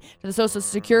in to the Social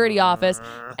Security office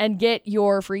and get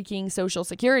your freaking Social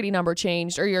Security number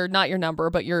changed, or not your number,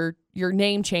 but your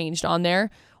name changed on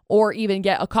there, or even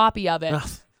get a copy of it.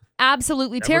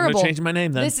 Absolutely Never terrible. gonna change my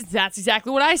name then. That's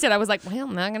exactly what I said. I was like, well,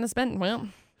 I'm not going to spend, well.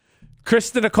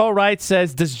 Krista Nicole Wright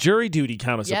says, does jury duty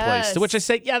count as a place? Yes. To which I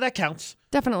say, yeah, that counts.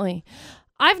 Definitely.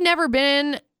 I've never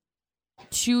been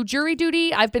to jury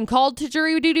duty. I've been called to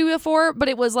jury duty before, but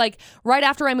it was like right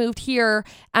after I moved here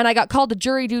and I got called to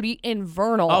jury duty in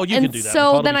Vernal. Oh, you and can do that. So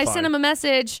That'll then be I fine. sent him a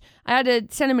message. I had to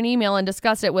send him an email and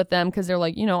discuss it with them because they're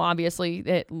like, obviously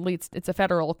it's a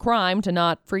federal crime to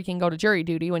not freaking go to jury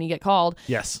duty when you get called.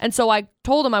 Yes. And so I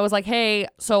told him, I was like, hey,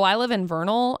 so I live in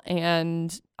Vernal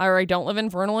or I don't live in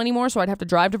Vernal anymore, so I'd have to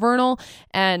drive to Vernal.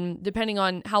 And depending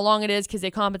on how long it is, because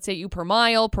they compensate you per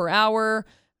mile, per hour,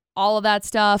 all of that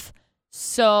stuff.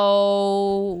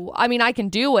 So, I mean, I can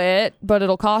do it, but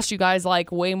it'll cost you guys like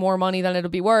way more money than it'll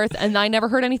be worth. And I never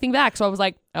heard anything back. So I was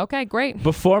like, okay, great.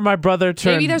 Before my brother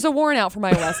turned... Maybe there's a warrant out for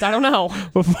my arrest. I don't know.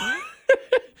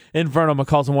 In Vernal,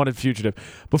 McCall's a wanted fugitive.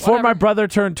 Before Whatever. my brother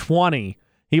turned 20,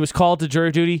 he was called to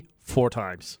jury duty 4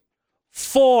 times.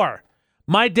 4!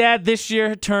 My dad this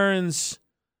year turns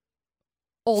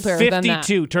Older than that.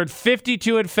 52. Turned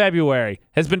 52 in February.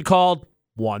 Has been called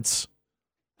once.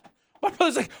 My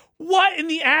brother's like, what in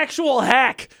the actual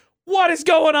heck? What is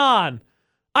going on?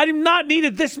 I do not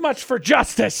needed this much for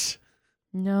justice.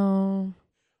 No.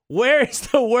 Where is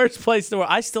the worst place to work?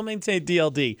 I still maintain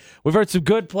DLD. We've heard some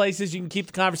good places. You can keep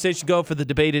the conversation going for the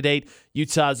debate at 8,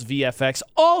 Utah's VFX,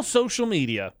 all social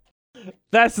media.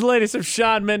 That's the latest of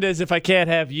Shawn Mendes, If I Can't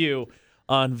Have You,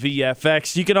 on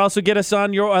VFX. You can also get us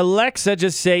on your Alexa.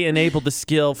 Just say enable the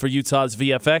skill for Utah's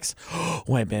VFX.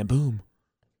 Wham, bam, boom.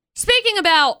 Speaking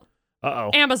about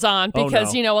Uh-oh. Amazon, Oh,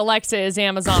 because, no. Alexa is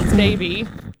Amazon's baby.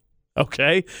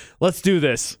 Okay, let's do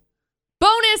this.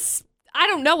 Bonus, I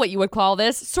don't know what you would call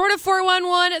this. Sort of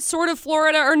 411, sort of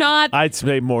Florida or not. I'd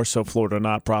say more so Florida,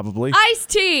 not probably. Iced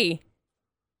tea.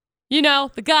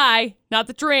 The guy, not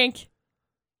the drink.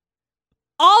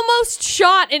 Almost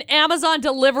shot an Amazon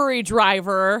delivery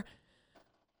driver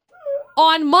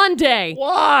on Monday.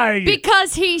 Why?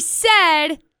 Because he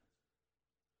said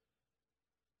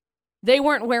they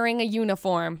weren't wearing a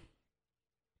uniform.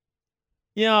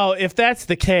 If that's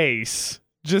the case,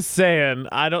 just saying,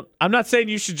 I'm not saying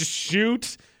you should just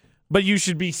shoot, but you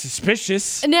should be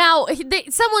suspicious. Now,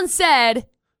 someone said,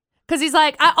 because he's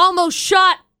like, I almost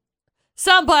shot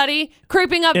somebody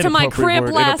creeping up to my crib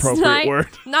last night. Word.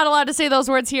 Not allowed to say those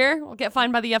words here. We'll get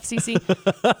fined by the FCC.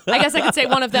 I guess I could say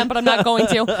one of them, but I'm not going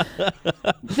to.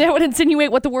 That would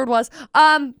insinuate what the word was.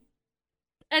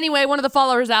 Anyway, one of the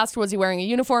followers asked, was he wearing a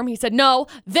uniform? He said, no,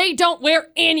 they don't wear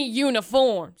any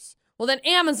uniforms. Well, then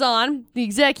Amazon, the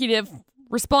executive,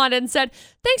 responded and said,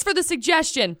 thanks for the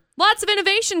suggestion. Lots of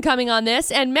innovation coming on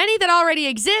this, and many that already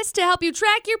exist to help you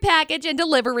track your package and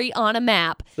delivery on a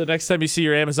map. The next time you see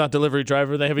your Amazon delivery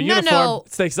driver, they have a No, uniform. no.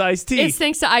 It's thanks to iced tea. It's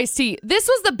thanks to iced tea. This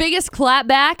was the biggest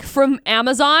clapback from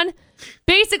Amazon.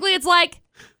 Basically, it's like,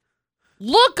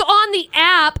 look on the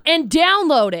app and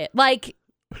download it. Like,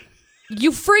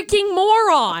 you freaking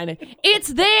moron. It's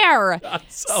there.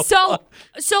 So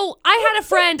I had a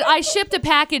friend, I shipped a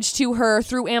package to her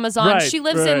through Amazon. Right, she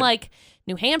lives in like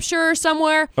New Hampshire or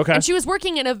somewhere. Okay. And she was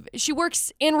working she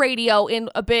works in radio in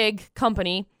a big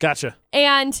company. Gotcha.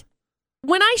 And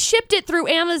when I shipped it through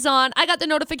Amazon, I got the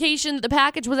notification that the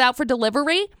package was out for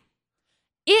delivery.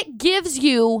 It gives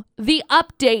you the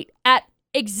update at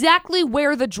exactly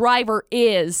where the driver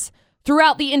is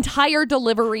throughout the entire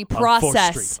delivery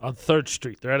process. On 4th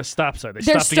Street. They're at a stop sign.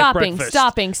 They're stopping.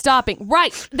 stopping.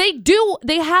 Right.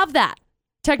 They have that.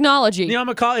 technology. You know,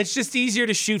 McCall, it's just easier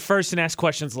to shoot first and ask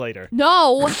questions later.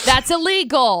 No, that's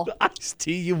illegal.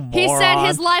 Ice-T, you moron. He said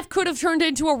his life could have turned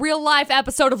into a real-life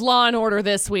episode of Law & Order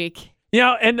this week. You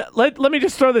know, and let me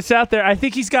just throw this out there. I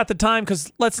think he's got the time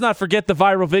because let's not forget the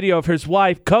viral video of his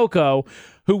wife, Coco,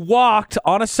 who walked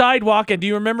on a sidewalk. And do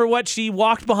you remember what she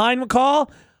walked behind, McCall?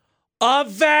 A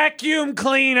vacuum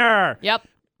cleaner. Yep.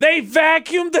 They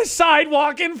vacuumed the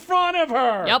sidewalk in front of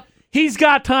her. Yep. He's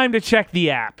got time to check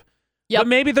the app. Yep. But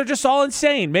maybe they're just all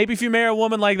insane. Maybe if you marry a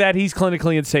woman like that, he's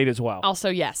clinically insane as well. Also,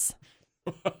 yes.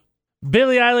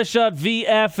 Billie Eilish on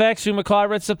VFX. McCall, I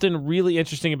read something really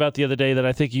interesting about the other day that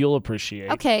I think you'll appreciate.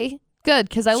 Okay, good,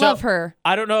 because I love her.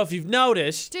 I don't know if you've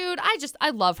noticed. Dude, I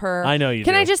love her. I know you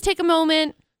Can do. I just take a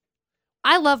moment?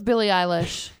 I love Billie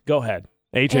Eilish. Go ahead.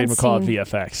 AJ And McCall at scene.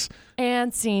 VFX.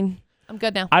 And scene. I'm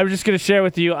good now. I was just going to share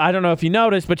with you, I don't know if you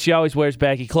noticed, but she always wears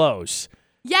baggy clothes.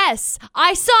 Yes,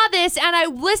 I saw this and I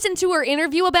listened to her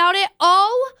interview about it.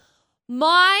 Oh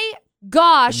my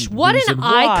gosh, what Reason an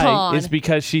why icon. is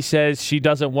because she says she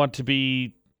doesn't want to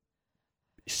be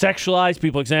sexualized.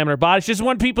 People examine her body. She doesn't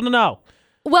want people to know.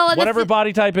 Well, and Whatever her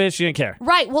body type is, she didn't care.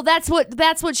 right. Well, that's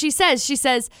what she says. She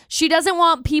says she doesn't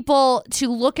want people to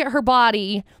look at her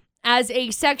body as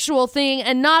a sexual thing,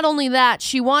 and not only that,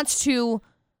 she wants to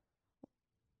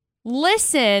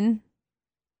listen.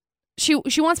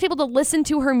 She wants people to listen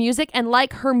to her music and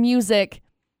like her music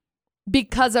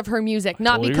because of her music,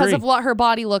 not totally because agree. of what her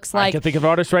body looks I like. can think of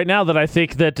artists right now that I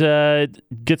think that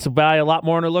gets by a lot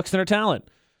more in her looks than her talent.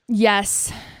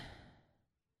 Yes.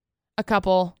 A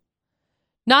couple.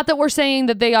 Not that we're saying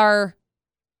that they are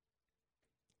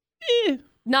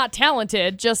not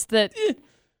talented, just that.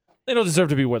 They don't deserve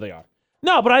to be where they are.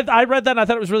 No, but I read that and I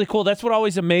thought it was really cool. That's what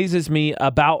always amazes me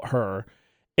about her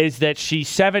is that she's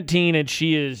 17 and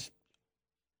she is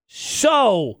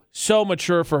so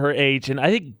mature for her age, and I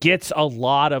think gets a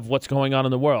lot of what's going on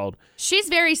in the world. She's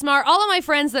very smart. All of my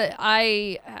friends that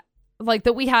I like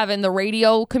that we have in the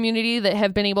radio community that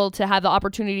have been able to have the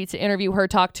opportunity to interview her,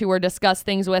 talk to her, discuss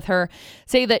things with her,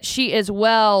 say that she is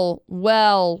well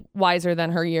wiser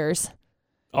than her years.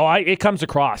 Oh, it comes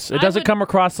across. It doesn't come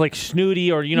across like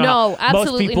snooty or, No, how most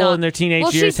absolutely people not. in their teenage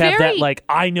Well, years she's have very- that, like,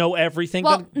 I know everything.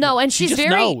 Well, but no, and she she's just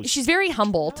knows. very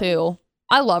humble too.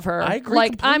 I love her. I agree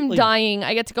Like completely. I'm dying.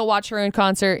 I get to go watch her in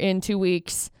concert in 2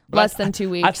 weeks. Less than 2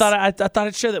 weeks. I thought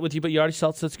I'd share that with you, but you already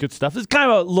saw such good stuff. It's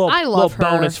kind of a little, I love little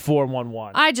her. bonus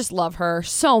 411. I just love her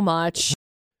so much.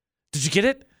 Did you get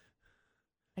it?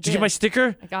 Did you get my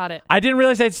sticker? I got it. I didn't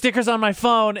realize I had stickers on my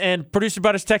phone, and producer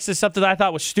Butters texted something that I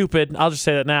thought was stupid. I'll just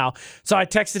say that now. So I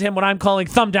texted him what I'm calling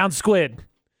thumb down squid. And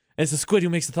it's the squid who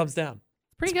makes the thumbs down.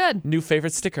 Pretty good. New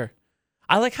favorite sticker.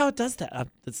 I like how it does that.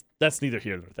 That's neither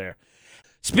here nor there.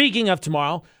 Speaking of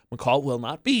tomorrow, McCall will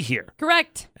not be here.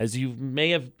 Correct. As you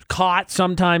may have caught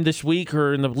sometime this week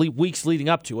or in the weeks leading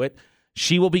up to it,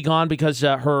 she will be gone because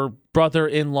her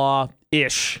brother-in-law,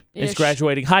 Ish, is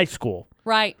graduating high school.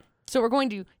 Right. So we're going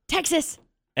to Texas.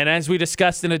 And as we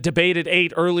discussed in a debate at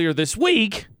 8 earlier this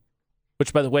week,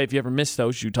 which, by the way, if you ever missed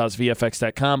those,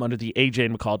 utahsvfx.com under the AJ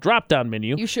and McCall drop-down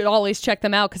menu. You should always check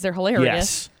them out because they're hilarious.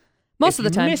 Yes. Most of the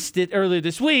If time. you missed it earlier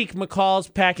this week, McCall's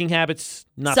packing habits,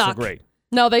 not Suck. so great.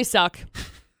 No, they suck.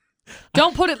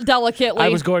 Don't put it delicately. I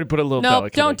was going to put it a little Nope,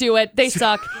 delicately. don't do it. They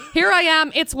suck. Here I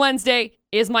am. It's Wednesday.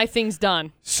 Is my things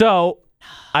done? So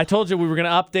I told you we were going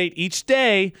to update each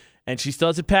day, and she still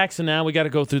hasn't packed, so now we got to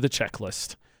go through the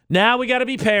checklist. Now we got to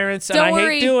be parents, and Don't I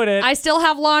worry. hate doing it. I still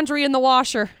have laundry in the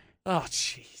washer. Oh,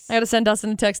 jeez. I got to send Dustin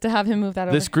a text to have him move that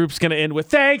over. This group's going to end with,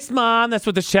 thanks, Mom. That's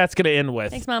what this chat's going to end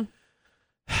with. Thanks, Mom.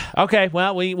 Okay,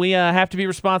 well, we have to be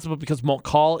responsible because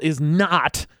McCall is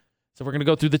not. So we're going to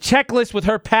go through the checklist with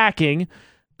her packing.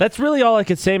 That's really all I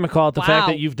could say, McCall, the fact Wow.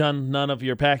 that you've done none of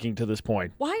your packing to this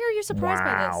point. Why are you surprised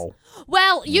by Wow. this?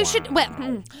 Well, you should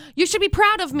you should be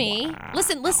proud of me.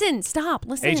 Listen, stop,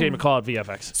 listen. AJ McCall at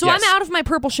VFX. So Yes. I'm out of my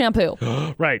purple shampoo.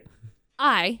 Right.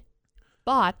 I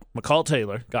bought, McCall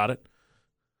Taylor. Got it.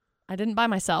 I didn't buy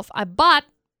myself. I bought,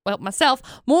 myself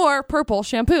more purple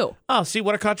shampoo. Oh, see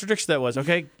what a contradiction that was.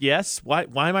 Okay, yes. Why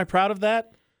am I proud of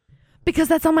that? Because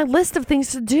that's on my list of things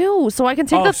to do, so I can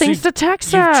take Oh, the so things to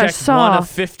Texas. You've checked 1 of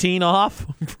 15 off?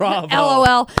 Bravo.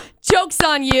 LOL. Joke's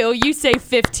on you. You say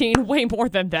 15, way more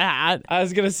than that. I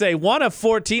was going to say 1 of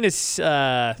 14 is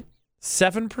 7%.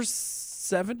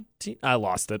 17? I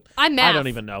lost it. I math. I don't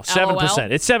even know. 7%.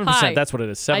 It's 7%. Hi. That's what it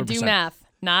is. 7%. I do math,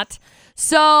 not.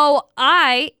 So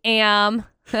I am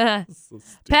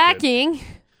packing.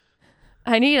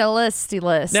 I need a listy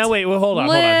list. Now, wait, well, hold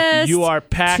on. You are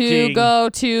packing. to go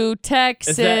to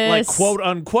Texas. Is that like quote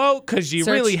unquote? Because you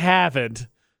Search. really haven't.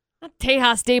 Not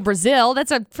Tejas de Brazil.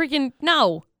 That's a freaking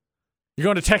no. You're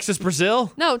going to Texas,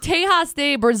 Brazil? No, Tejas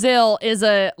de Brazil is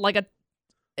a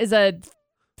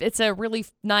really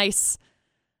nice.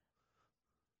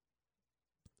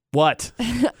 What?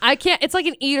 I can't. It's like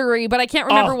an eatery, but I can't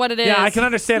remember what it is. Yeah, I can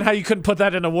understand how you couldn't put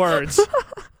that into words.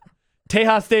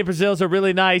 Tejas de Brazil is a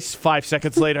really nice. 5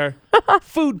 seconds later,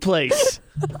 food place.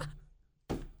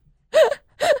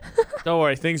 Don't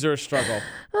worry, things are a struggle.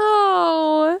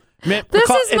 Oh, Man, this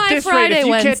McCall, is my at this Friday, rate, if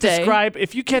you Wednesday.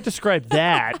 If you can't describe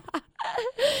that,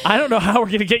 I don't know how we're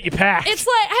gonna get you packed. It's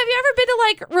like, have you ever been to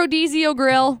like Rodizio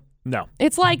Grill? No.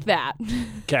 It's like that.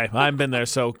 Okay, I haven't been there,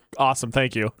 so awesome.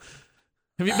 Thank you.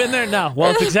 Have you been there? No.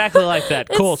 Well, it's exactly like that.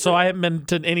 Cool. So I haven't been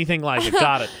to anything like it.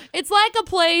 Got it. It's like a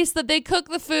place that they cook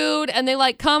the food and they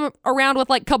like come around with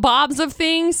like kebabs of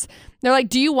things. They're like,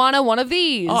 do you want one of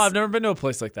these? Oh, I've never been to a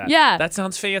place like that. Yeah. That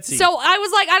sounds fancy. So I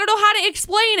was like, I don't know how to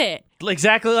explain it.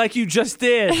 Exactly like you just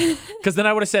did. Because then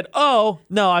I would have said, oh,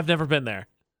 no, I've never been there.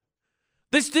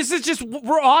 This is just,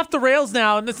 we're off the rails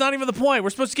now, and that's not even the point.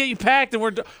 We're supposed to get you packed, and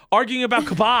we're arguing about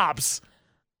kebabs.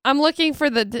 I'm looking for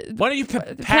the Why don't you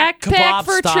pack kebab pack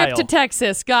for style? a trip to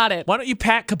Texas. Got it. Why don't you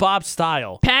pack kebab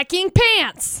style? Packing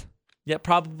pants. Yeah,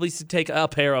 probably should take a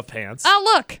pair of pants. Oh,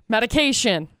 look.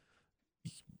 Medication.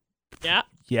 Yeah.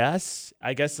 Yes,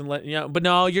 I guess. But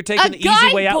no, you're taking the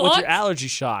easy way out with your allergy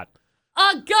shot.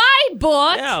 A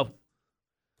guidebook. Yeah.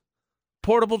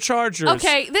 Portable chargers.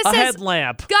 Okay, this a is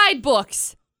headlamp.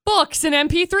 Guidebooks. Books, an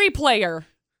MP3 player.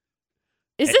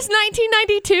 Is this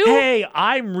 1992? Hey,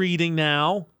 I'm reading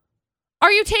now.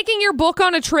 Are you taking your book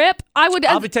on a trip? I'll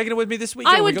be taking it with me this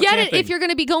weekend. I would get it if you're going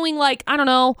to be going like, I don't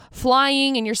know,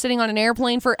 flying and you're sitting on an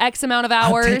airplane for X amount of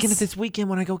hours. I'm taking it this weekend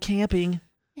when I go camping.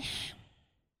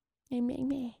 So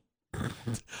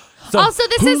also,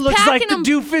 this who is looks packing like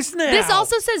the doofus now? This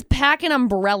also says pack an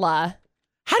umbrella.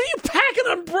 How do you pack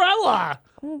an umbrella?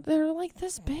 They're like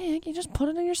this big. You just put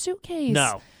it in your suitcase.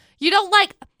 No. You don't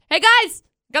like, hey guys,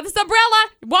 got this umbrella.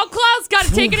 It won't close. Got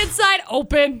to take it inside.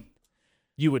 Open.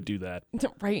 You would do that.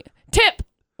 Right. Tip,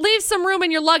 leave some room in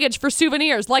your luggage for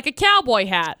souvenirs, like a cowboy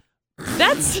hat.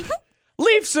 That's...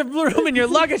 Leave some room in your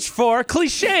luggage for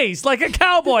cliches, like a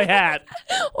cowboy hat.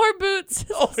 Or boots.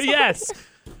 Oh, yes.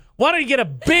 Why don't you get a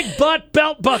big butt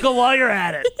belt buckle while you're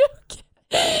at it?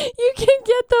 You can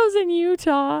get those in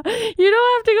Utah. You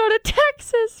don't have to go to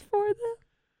Texas for them.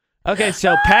 Okay,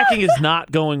 so packing is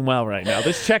not going well right now.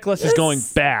 This checklist is going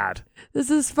bad. This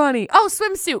is funny. Oh,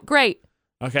 swimsuit. Great.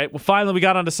 Okay, well, finally we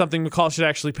got onto something McCall should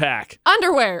actually pack.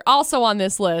 Underwear, also on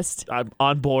this list. I'm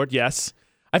on board, yes.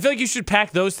 I feel like you should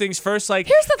pack those things first. Like,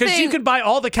 here's the thing. Because you can buy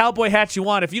all the cowboy hats you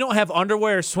want. If you don't have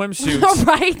underwear or swimsuits,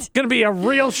 right? It's going to be a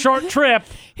real short trip.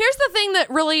 Here's the thing that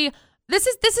really, this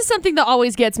is something that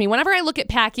always gets me. Whenever I look at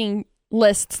packing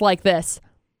lists like this,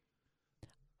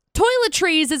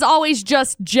 toiletries is always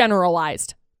just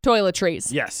generalized.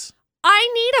 Toiletries. Yes. I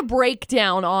need a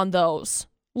breakdown on those.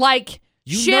 Like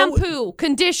shampoo,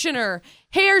 conditioner,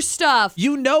 hair stuff.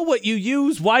 You know what you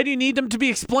use. Why do you need them to be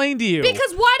explained to you?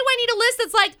 Because why do I need a list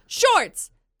that's like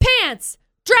shorts, pants,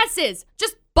 dresses,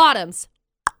 just bottoms,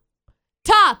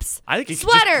 tops, I think you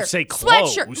sweater, could just say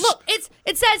clothes. sweatshirt. Look,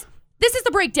 it says, this is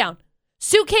the breakdown.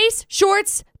 Suitcase,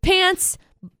 shorts, pants,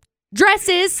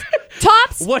 dresses,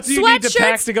 tops, What do you need to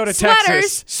pack to go to sweaters.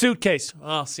 Texas? Suitcase.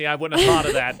 Oh, see, I wouldn't have thought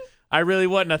of that. I really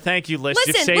wouldn't. A thank you list.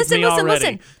 It saved me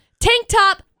already. Tank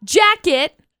top,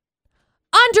 jacket,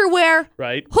 underwear,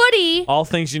 Right. hoodie, All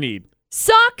things you need.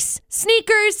 socks,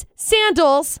 sneakers,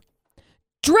 sandals,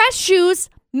 dress shoes,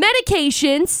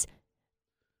 medications,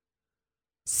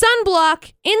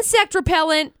 sunblock, insect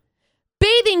repellent,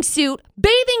 bathing suit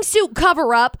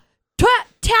cover-up,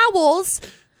 towels,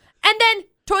 and then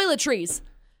toiletries.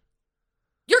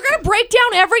 You're going to break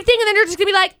down everything, and then you're just going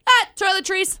to be like,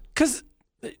 toiletries. Because,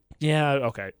 yeah,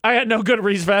 okay. I had no good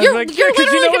reason for that. You're Like,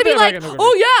 literally going to be like,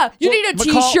 oh, yeah, you need a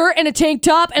McCall, T-shirt and a tank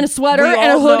top and a sweater we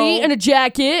and a all hoodie know- and a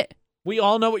jacket. We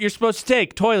all know what you're supposed to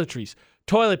take. Toiletries,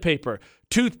 toilet paper,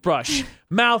 toothbrush,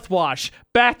 mouthwash,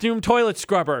 bathroom toilet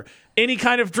scrubber, any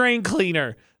kind of drain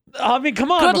cleaner. I mean,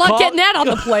 come on, Good luck McCall. getting that on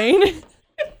the plane.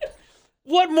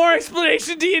 What more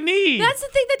explanation do you need? That's the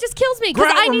thing that just kills me. 'Cause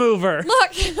Grout remover.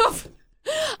 Look,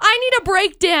 I need a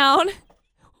breakdown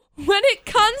when it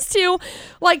comes to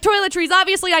like toiletries.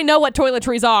 Obviously, I know what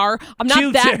toiletries are. I'm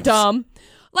not that Q-tips. dumb.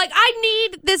 Like, I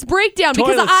need this breakdown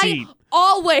because Toilet seat. I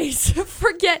always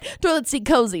forget. Toilet seat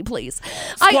cozy, please.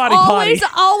 Squatty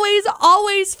I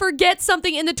always forget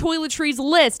something in the toiletries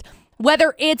list.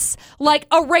 Whether it's like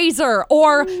a razor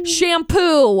or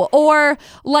shampoo or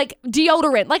like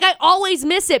deodorant. Like, I always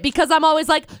miss it because I'm always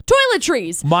like,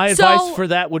 toiletries. My advice for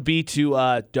that would be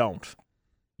to don't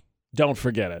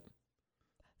forget it.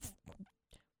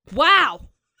 Wow.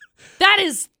 That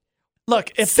is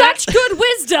Look, if such that, good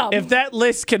wisdom. if that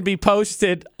list can be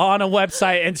posted on a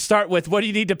website and start with what do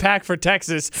you need to pack for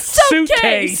Texas?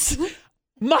 Suitcase.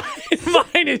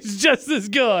 Mine is just as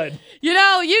good. You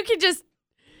know, you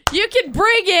can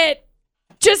bring it.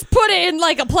 Just put it in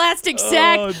like a plastic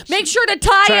sack. Make sure to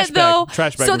tie trash it though, bag.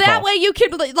 Trash bag so that McCall. way you can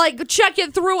like check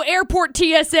it through airport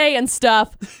TSA and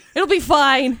stuff. It'll be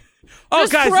fine. Oh,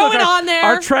 Just guys, throw look, it on there.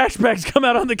 Our trash bags come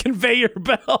out on the conveyor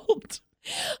belt.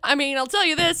 I mean, I'll tell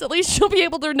you this: at least you'll be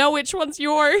able to know which one's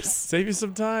yours. Save you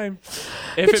some time.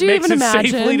 If Could it you makes even it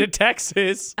imagine? safely to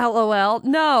Texas. LOL.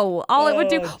 No. All it would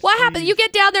do. Oh, What happens? You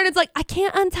get down there and it's like, I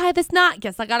can't untie this knot.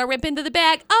 Guess I gotta rip into the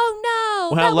bag. Oh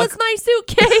no, Well, that was my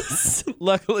suitcase.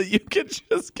 Luckily, you can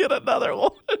just get another one.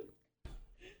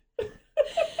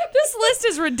 This list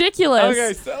is ridiculous.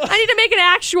 Okay, so I need to make an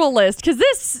actual list because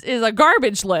this is a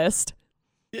garbage list.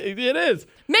 it is.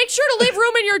 Make sure to leave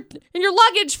room in your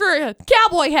luggage for a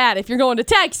cowboy hat if you're going to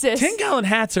Texas. 10-gallon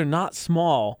hats are not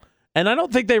small, and I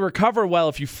don't think they recover well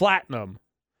if you flatten them.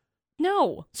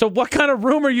 No, So what kind of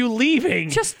room are you leaving?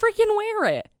 just freaking wear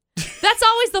it. That's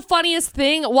always the funniest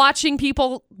thing, watching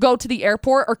people go to the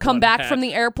airport or come One back hat, from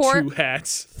the airport 2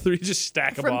 hats, 3 just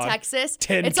stack them from on. Texas.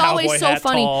 10 It's always cowboy so hat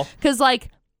funny tall. because like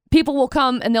people will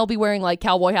come and they'll be wearing like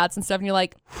cowboy hats and stuff, and you're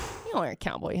like, you don't wear a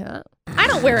cowboy hat. I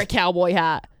don't wear a cowboy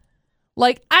hat.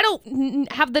 Like I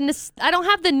don't have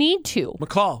the need to.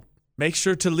 McCall, make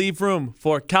sure to leave room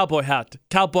for cowboy hat,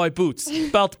 cowboy boots,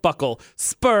 belt buckle,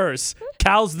 spurs,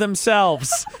 cows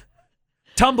themselves,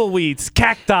 tumbleweeds,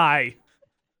 cacti.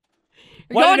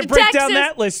 Why going did it to break down Texas.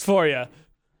 that list for you?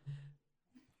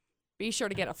 Be sure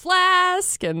to get a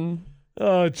flask and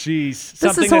Oh, jeez.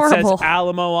 Something is that says horrible.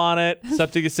 Alamo on it.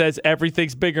 Something that says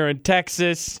everything's bigger in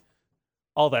Texas.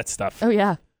 All that stuff. oh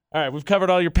yeah. All right, we've covered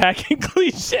all your packing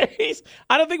cliches.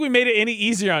 I don't think we made it any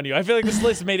easier on you. I feel like this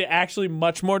list made it actually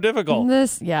much more difficult.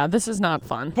 This is not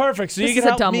fun. Perfect. So This you is can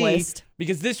a help dumb me list.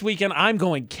 because this weekend I'm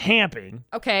going camping.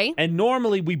 Okay. And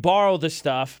normally we borrow the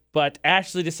stuff, but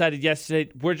Ashley decided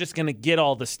yesterday we're just going to get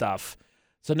all the stuff.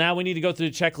 So now we need to go through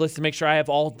the checklist to make sure I have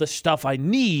all the stuff I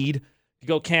need to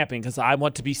go camping because I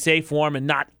want to be safe, warm, and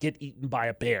not get eaten by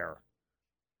a bear.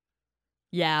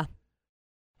 Yeah.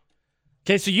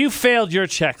 Okay, so you failed your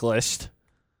checklist.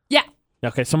 Yeah.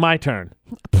 Okay, so my turn.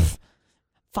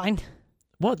 Fine.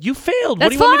 Well, you failed. That's what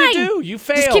do you want me to fine. do? You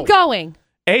failed. Just keep going.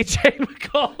 AJ and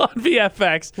McCall on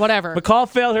VFX. Whatever. McCall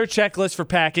failed her checklist for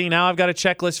packing. Now I've got a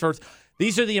checklist for...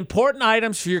 These are the important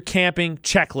items for your camping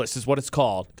checklist is what it's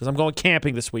called because I'm going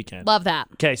camping this weekend. Love that.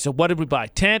 Okay, so what did we buy?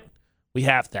 Tent? We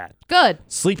have that. Good.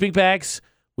 Sleeping bags?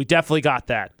 We definitely got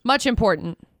that. Much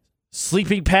important.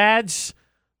 Sleeping pads?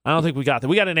 I don't think we got that.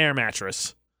 We got an air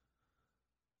mattress.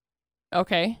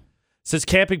 Okay. Says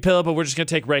camping pillow, but we're just going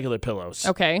to take regular pillows.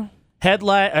 Okay.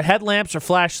 Headlamps or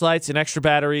flashlights and extra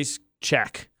batteries?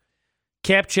 Check.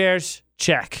 Camp chairs?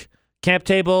 Check. Camp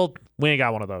table? We ain't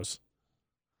got one of those.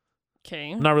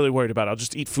 Okay. I'm not really worried about it. I'll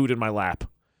just eat food in my lap.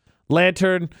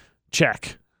 Lantern?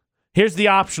 Check. Here's the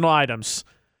optional items.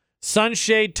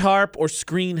 Sunshade, tarp, or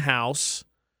screen house.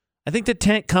 I think the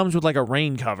tent comes with like a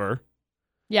rain cover.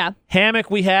 Yeah. Hammock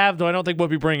we have, though I don't think we'll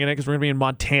be bringing it because we're going to be in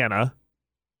Montana.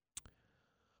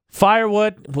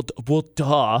 Firewood, well,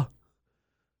 duh.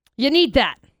 You need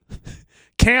that.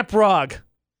 Camp rug.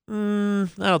 I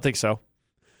don't think so.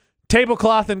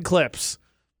 Tablecloth and clips.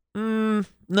 No,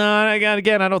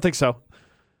 again, I don't think so.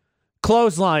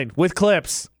 Clothesline with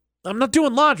clips. I'm not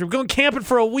doing laundry. I'm going camping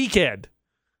for a weekend.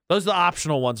 Those are the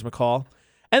optional ones, McCall.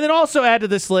 And then also add to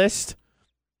this list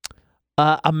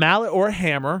a mallet or a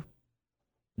hammer.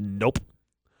 Nope.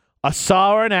 A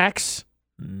saw or an axe.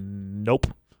 Nope.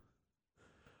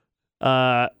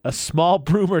 A small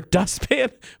broom or dustpan.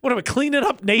 What am I cleaning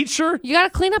up nature? You got to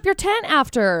clean up your tent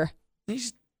after. You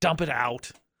just dump it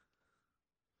out.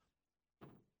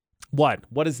 What?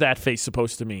 What is that face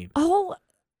supposed to mean? Oh,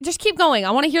 just keep going.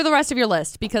 I want to hear the rest of your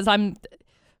list because I'm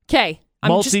okay. I'm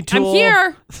Multi-tool.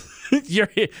 here. You're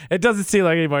here. It doesn't seem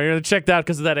like anymore. You're checked out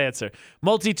because of that answer.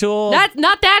 Multi-tool. That's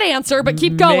not that answer, but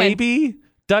keep going. Maybe.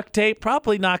 Duct tape.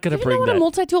 Probably not going Do to you bring know what that. a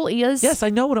multi-tool is? Yes, I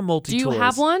know what a Do multi-tool is. you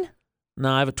have one?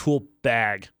 No, I have a tool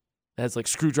bag. It has like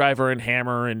screwdriver and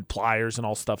hammer and pliers and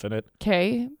all stuff in it.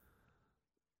 Okay.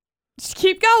 Just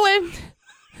keep going.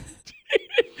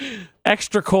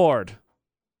 Extra cord.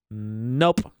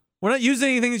 Nope. We're not using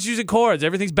anything that's using cords.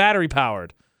 Everything's battery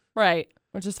powered. Right,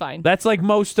 which is fine. That's like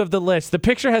most of the list. The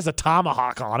picture has a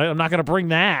tomahawk on it. I'm not going to bring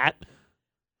that.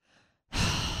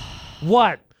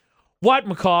 What? What,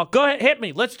 McCall? Go ahead. Hit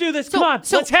me. Let's do this. Come on.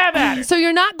 Let's have at it. So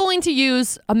you're not going to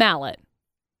use a mallet.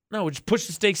 No, we just push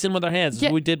the stakes in with our hands. Yeah.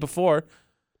 As we did before.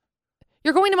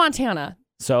 You're going to Montana.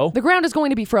 So? The ground is going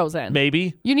to be frozen.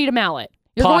 Maybe. You need a mallet.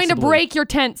 You're going to Possibly. break your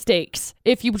tent stakes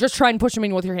if you just try and push them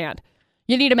in with your hand.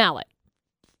 You need a mallet.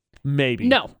 Maybe.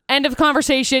 No. End of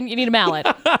conversation. You need a mallet.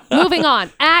 Moving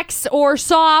on. Axe or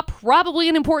saw, probably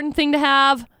an important thing to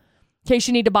have in case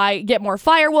you need to get more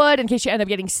firewood, in case you end up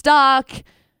getting stuck.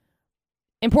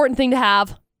 Important thing to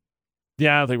have.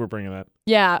 Yeah, I don't think we're bringing that.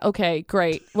 Yeah, okay,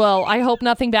 great. Well, I hope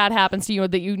nothing bad happens to you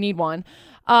that you need one.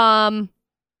 What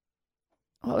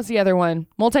was the other one?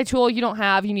 Multi-tool you don't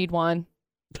have, you need one.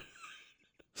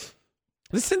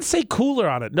 This didn't say cooler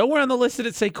on it. Nowhere on the list did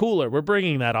it say cooler. We're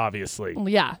bringing that, obviously.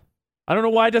 Yeah. I don't know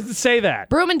why it doesn't say that.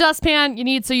 Broom and dustpan you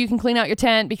need so you can clean out your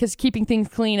tent because keeping things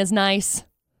clean is nice.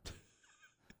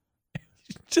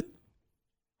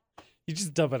 You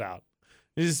just dump it out.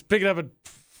 You just pick it up and...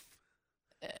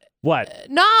 What?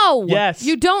 No. Yes.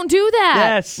 You don't do that.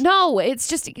 Yes. No, it's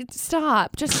just...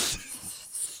 Stop. Just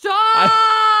stop.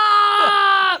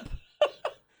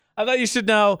 I thought you should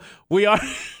know we are...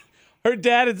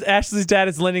 Ashley's dad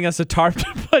is lending us a tarp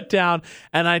to put down,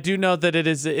 and I do know that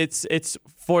it's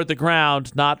for the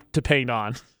ground, not to paint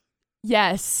on.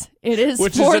 Yes, it is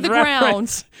Which for is the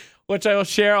reference, ground. Which I will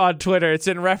share on Twitter. It's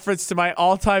in reference to my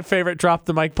all-time favorite Drop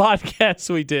the Mic podcast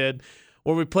we did,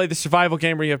 where we played the survival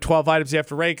game where you have 12 items you have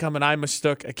to raid come, and I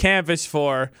mistook a canvas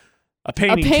for a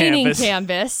painting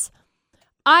canvas.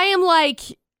 I am like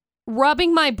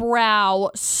rubbing my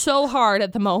brow so hard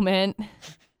at the moment.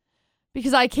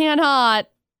 Because I cannot.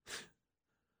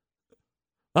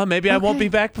 Well, maybe I won't be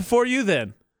back before you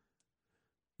then.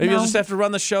 Maybe No. you'll just have to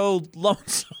run the show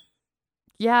lonesome.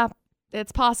 Yeah,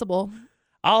 it's possible.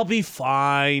 I'll be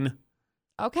fine.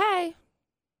 Okay.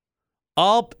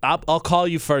 I'll call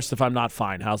you first if I'm not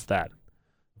fine. How's that?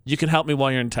 You can help me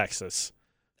while you're in Texas.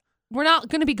 We're not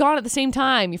going to be gone at the same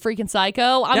time, you freaking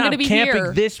psycho. I'm going to be camping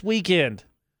here. this weekend.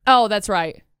 Oh, that's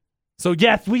right. So,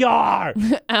 yes, we are.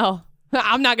 Oh.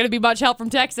 I'm not going to be much help from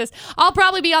Texas. I'll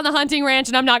probably be on the hunting ranch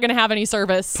and I'm not going to have any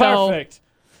service. So, Perfect.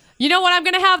 you know what I'm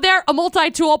going to have there? A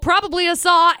multi-tool, probably a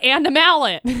saw, and a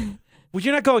mallet. Well,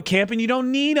 you're not going camping. You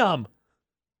don't need them.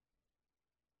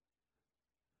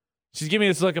 She's giving me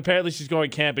this look. Apparently, she's going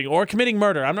camping or committing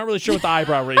murder. I'm not really sure what the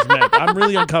eyebrow raise meant. I'm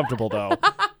really uncomfortable, though.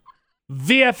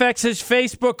 VFX's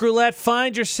Facebook roulette.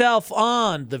 Find yourself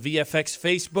on the VFX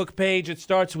Facebook page. It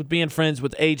starts with being friends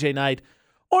with AJ Knight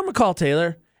or McCall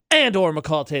Taylor or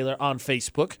McCall Taylor on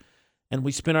Facebook. And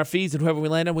we spin our feeds, and whoever we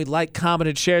land on, we like, comment,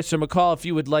 and share. So, McCall, if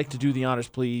you would like to do the honors,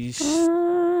 please.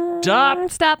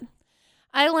 Stop.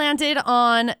 I landed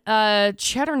on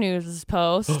Cheddar News'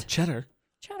 post. Oh, Cheddar.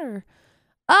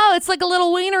 Oh, it's like a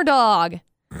little wiener dog.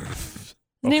 His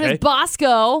name is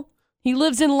Bosco. He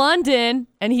lives in London,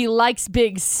 and he likes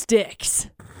big sticks.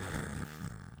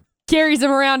 Carries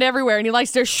them around everywhere, and he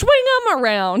likes to swing them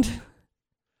around.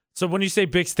 So when you say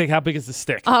big stick, how big is the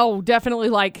stick? Oh, definitely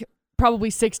like probably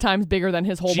 6 times bigger than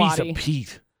his whole body. Jeez,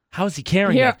 Pete. How is he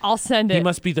carrying Here, it? I'll send it. He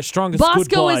must be the strongest good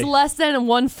Bosco boy. is less than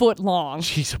 1 foot long.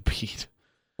 Jeez, Pete.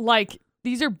 Like,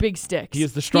 these are big sticks. He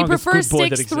is the strongest He prefers good boy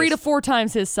that sticks 3 to 4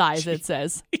 times his size, it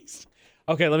says.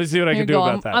 Okay, let me see what I Here can you do go.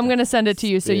 about that. I'm going to send it to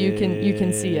you so you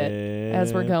can see it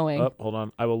as we're going. Oh, hold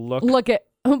on. I will look. Look at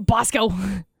Bosco.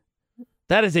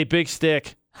 That is a big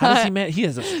stick. How does he man? He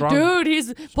has a strong Dude,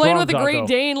 he's playing with the doggo. Great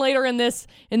Dane later in this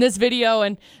video,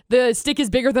 and the stick is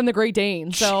bigger than the Great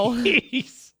Dane. So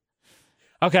Jeez.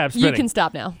 Okay, I'm spinning. you can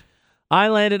stop now. I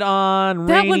landed on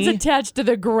That Rainy. one's attached to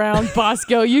the ground,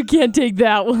 Bosco. You can't take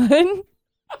that one.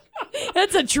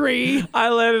 That's a tree. I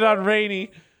landed on Rainy.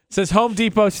 It says Home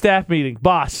Depot staff meeting.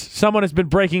 Boss, someone has been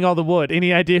breaking all the wood.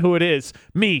 Any idea who it is?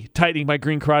 Me, tightening my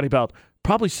green karate belt.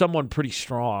 Probably someone pretty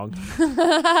strong.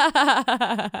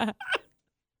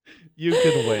 You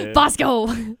can win. Bosco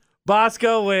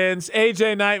wins.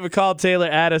 AJ Knight, McCall Taylor.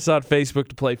 Add us on Facebook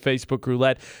to play Facebook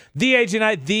Roulette. The AJ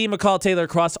Knight, the McCall Taylor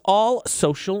across all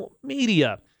social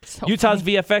media. So Utah's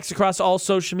funny. VFX across all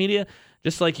social media,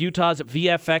 just like Utah's at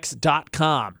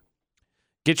VFX.com.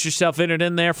 Get yourself entered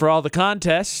in there for all the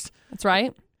contests. That's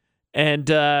right.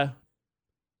 And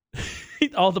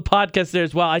all the podcasts there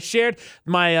as well. I shared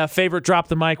my favorite Drop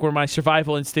the Mic where my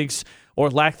survival instincts or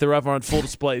lack thereof are on full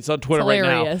display. It's on Twitter right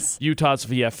now. Hilarious. Utah's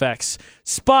VFX.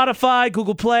 Spotify,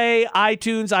 Google Play,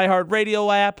 iTunes,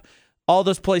 iHeartRadio app. All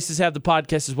those places have the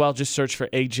podcast as well. Just search for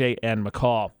AJ and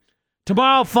McCall.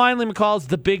 Tomorrow, finally, McCall, is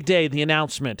the big day, the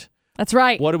announcement. That's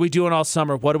right. What are we doing all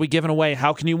summer? What are we giving away?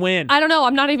 How can you win? I don't know.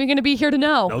 I'm not even going to be here to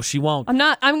know. No, she won't. I'm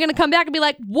going to come back and be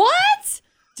like, what?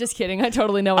 Just kidding. I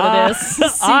totally know what it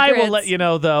is. I will Secrets. let you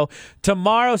know, though.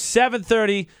 Tomorrow,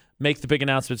 7:30, make the big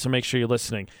announcement, so make sure you're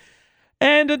listening.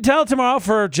 And until tomorrow,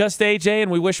 for just AJ, and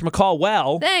we wish McCall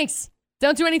well. Thanks.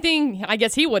 Don't do anything I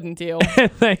guess he wouldn't do.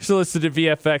 Thanks for listening to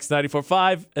VFX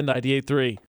 94.5 and 98.3.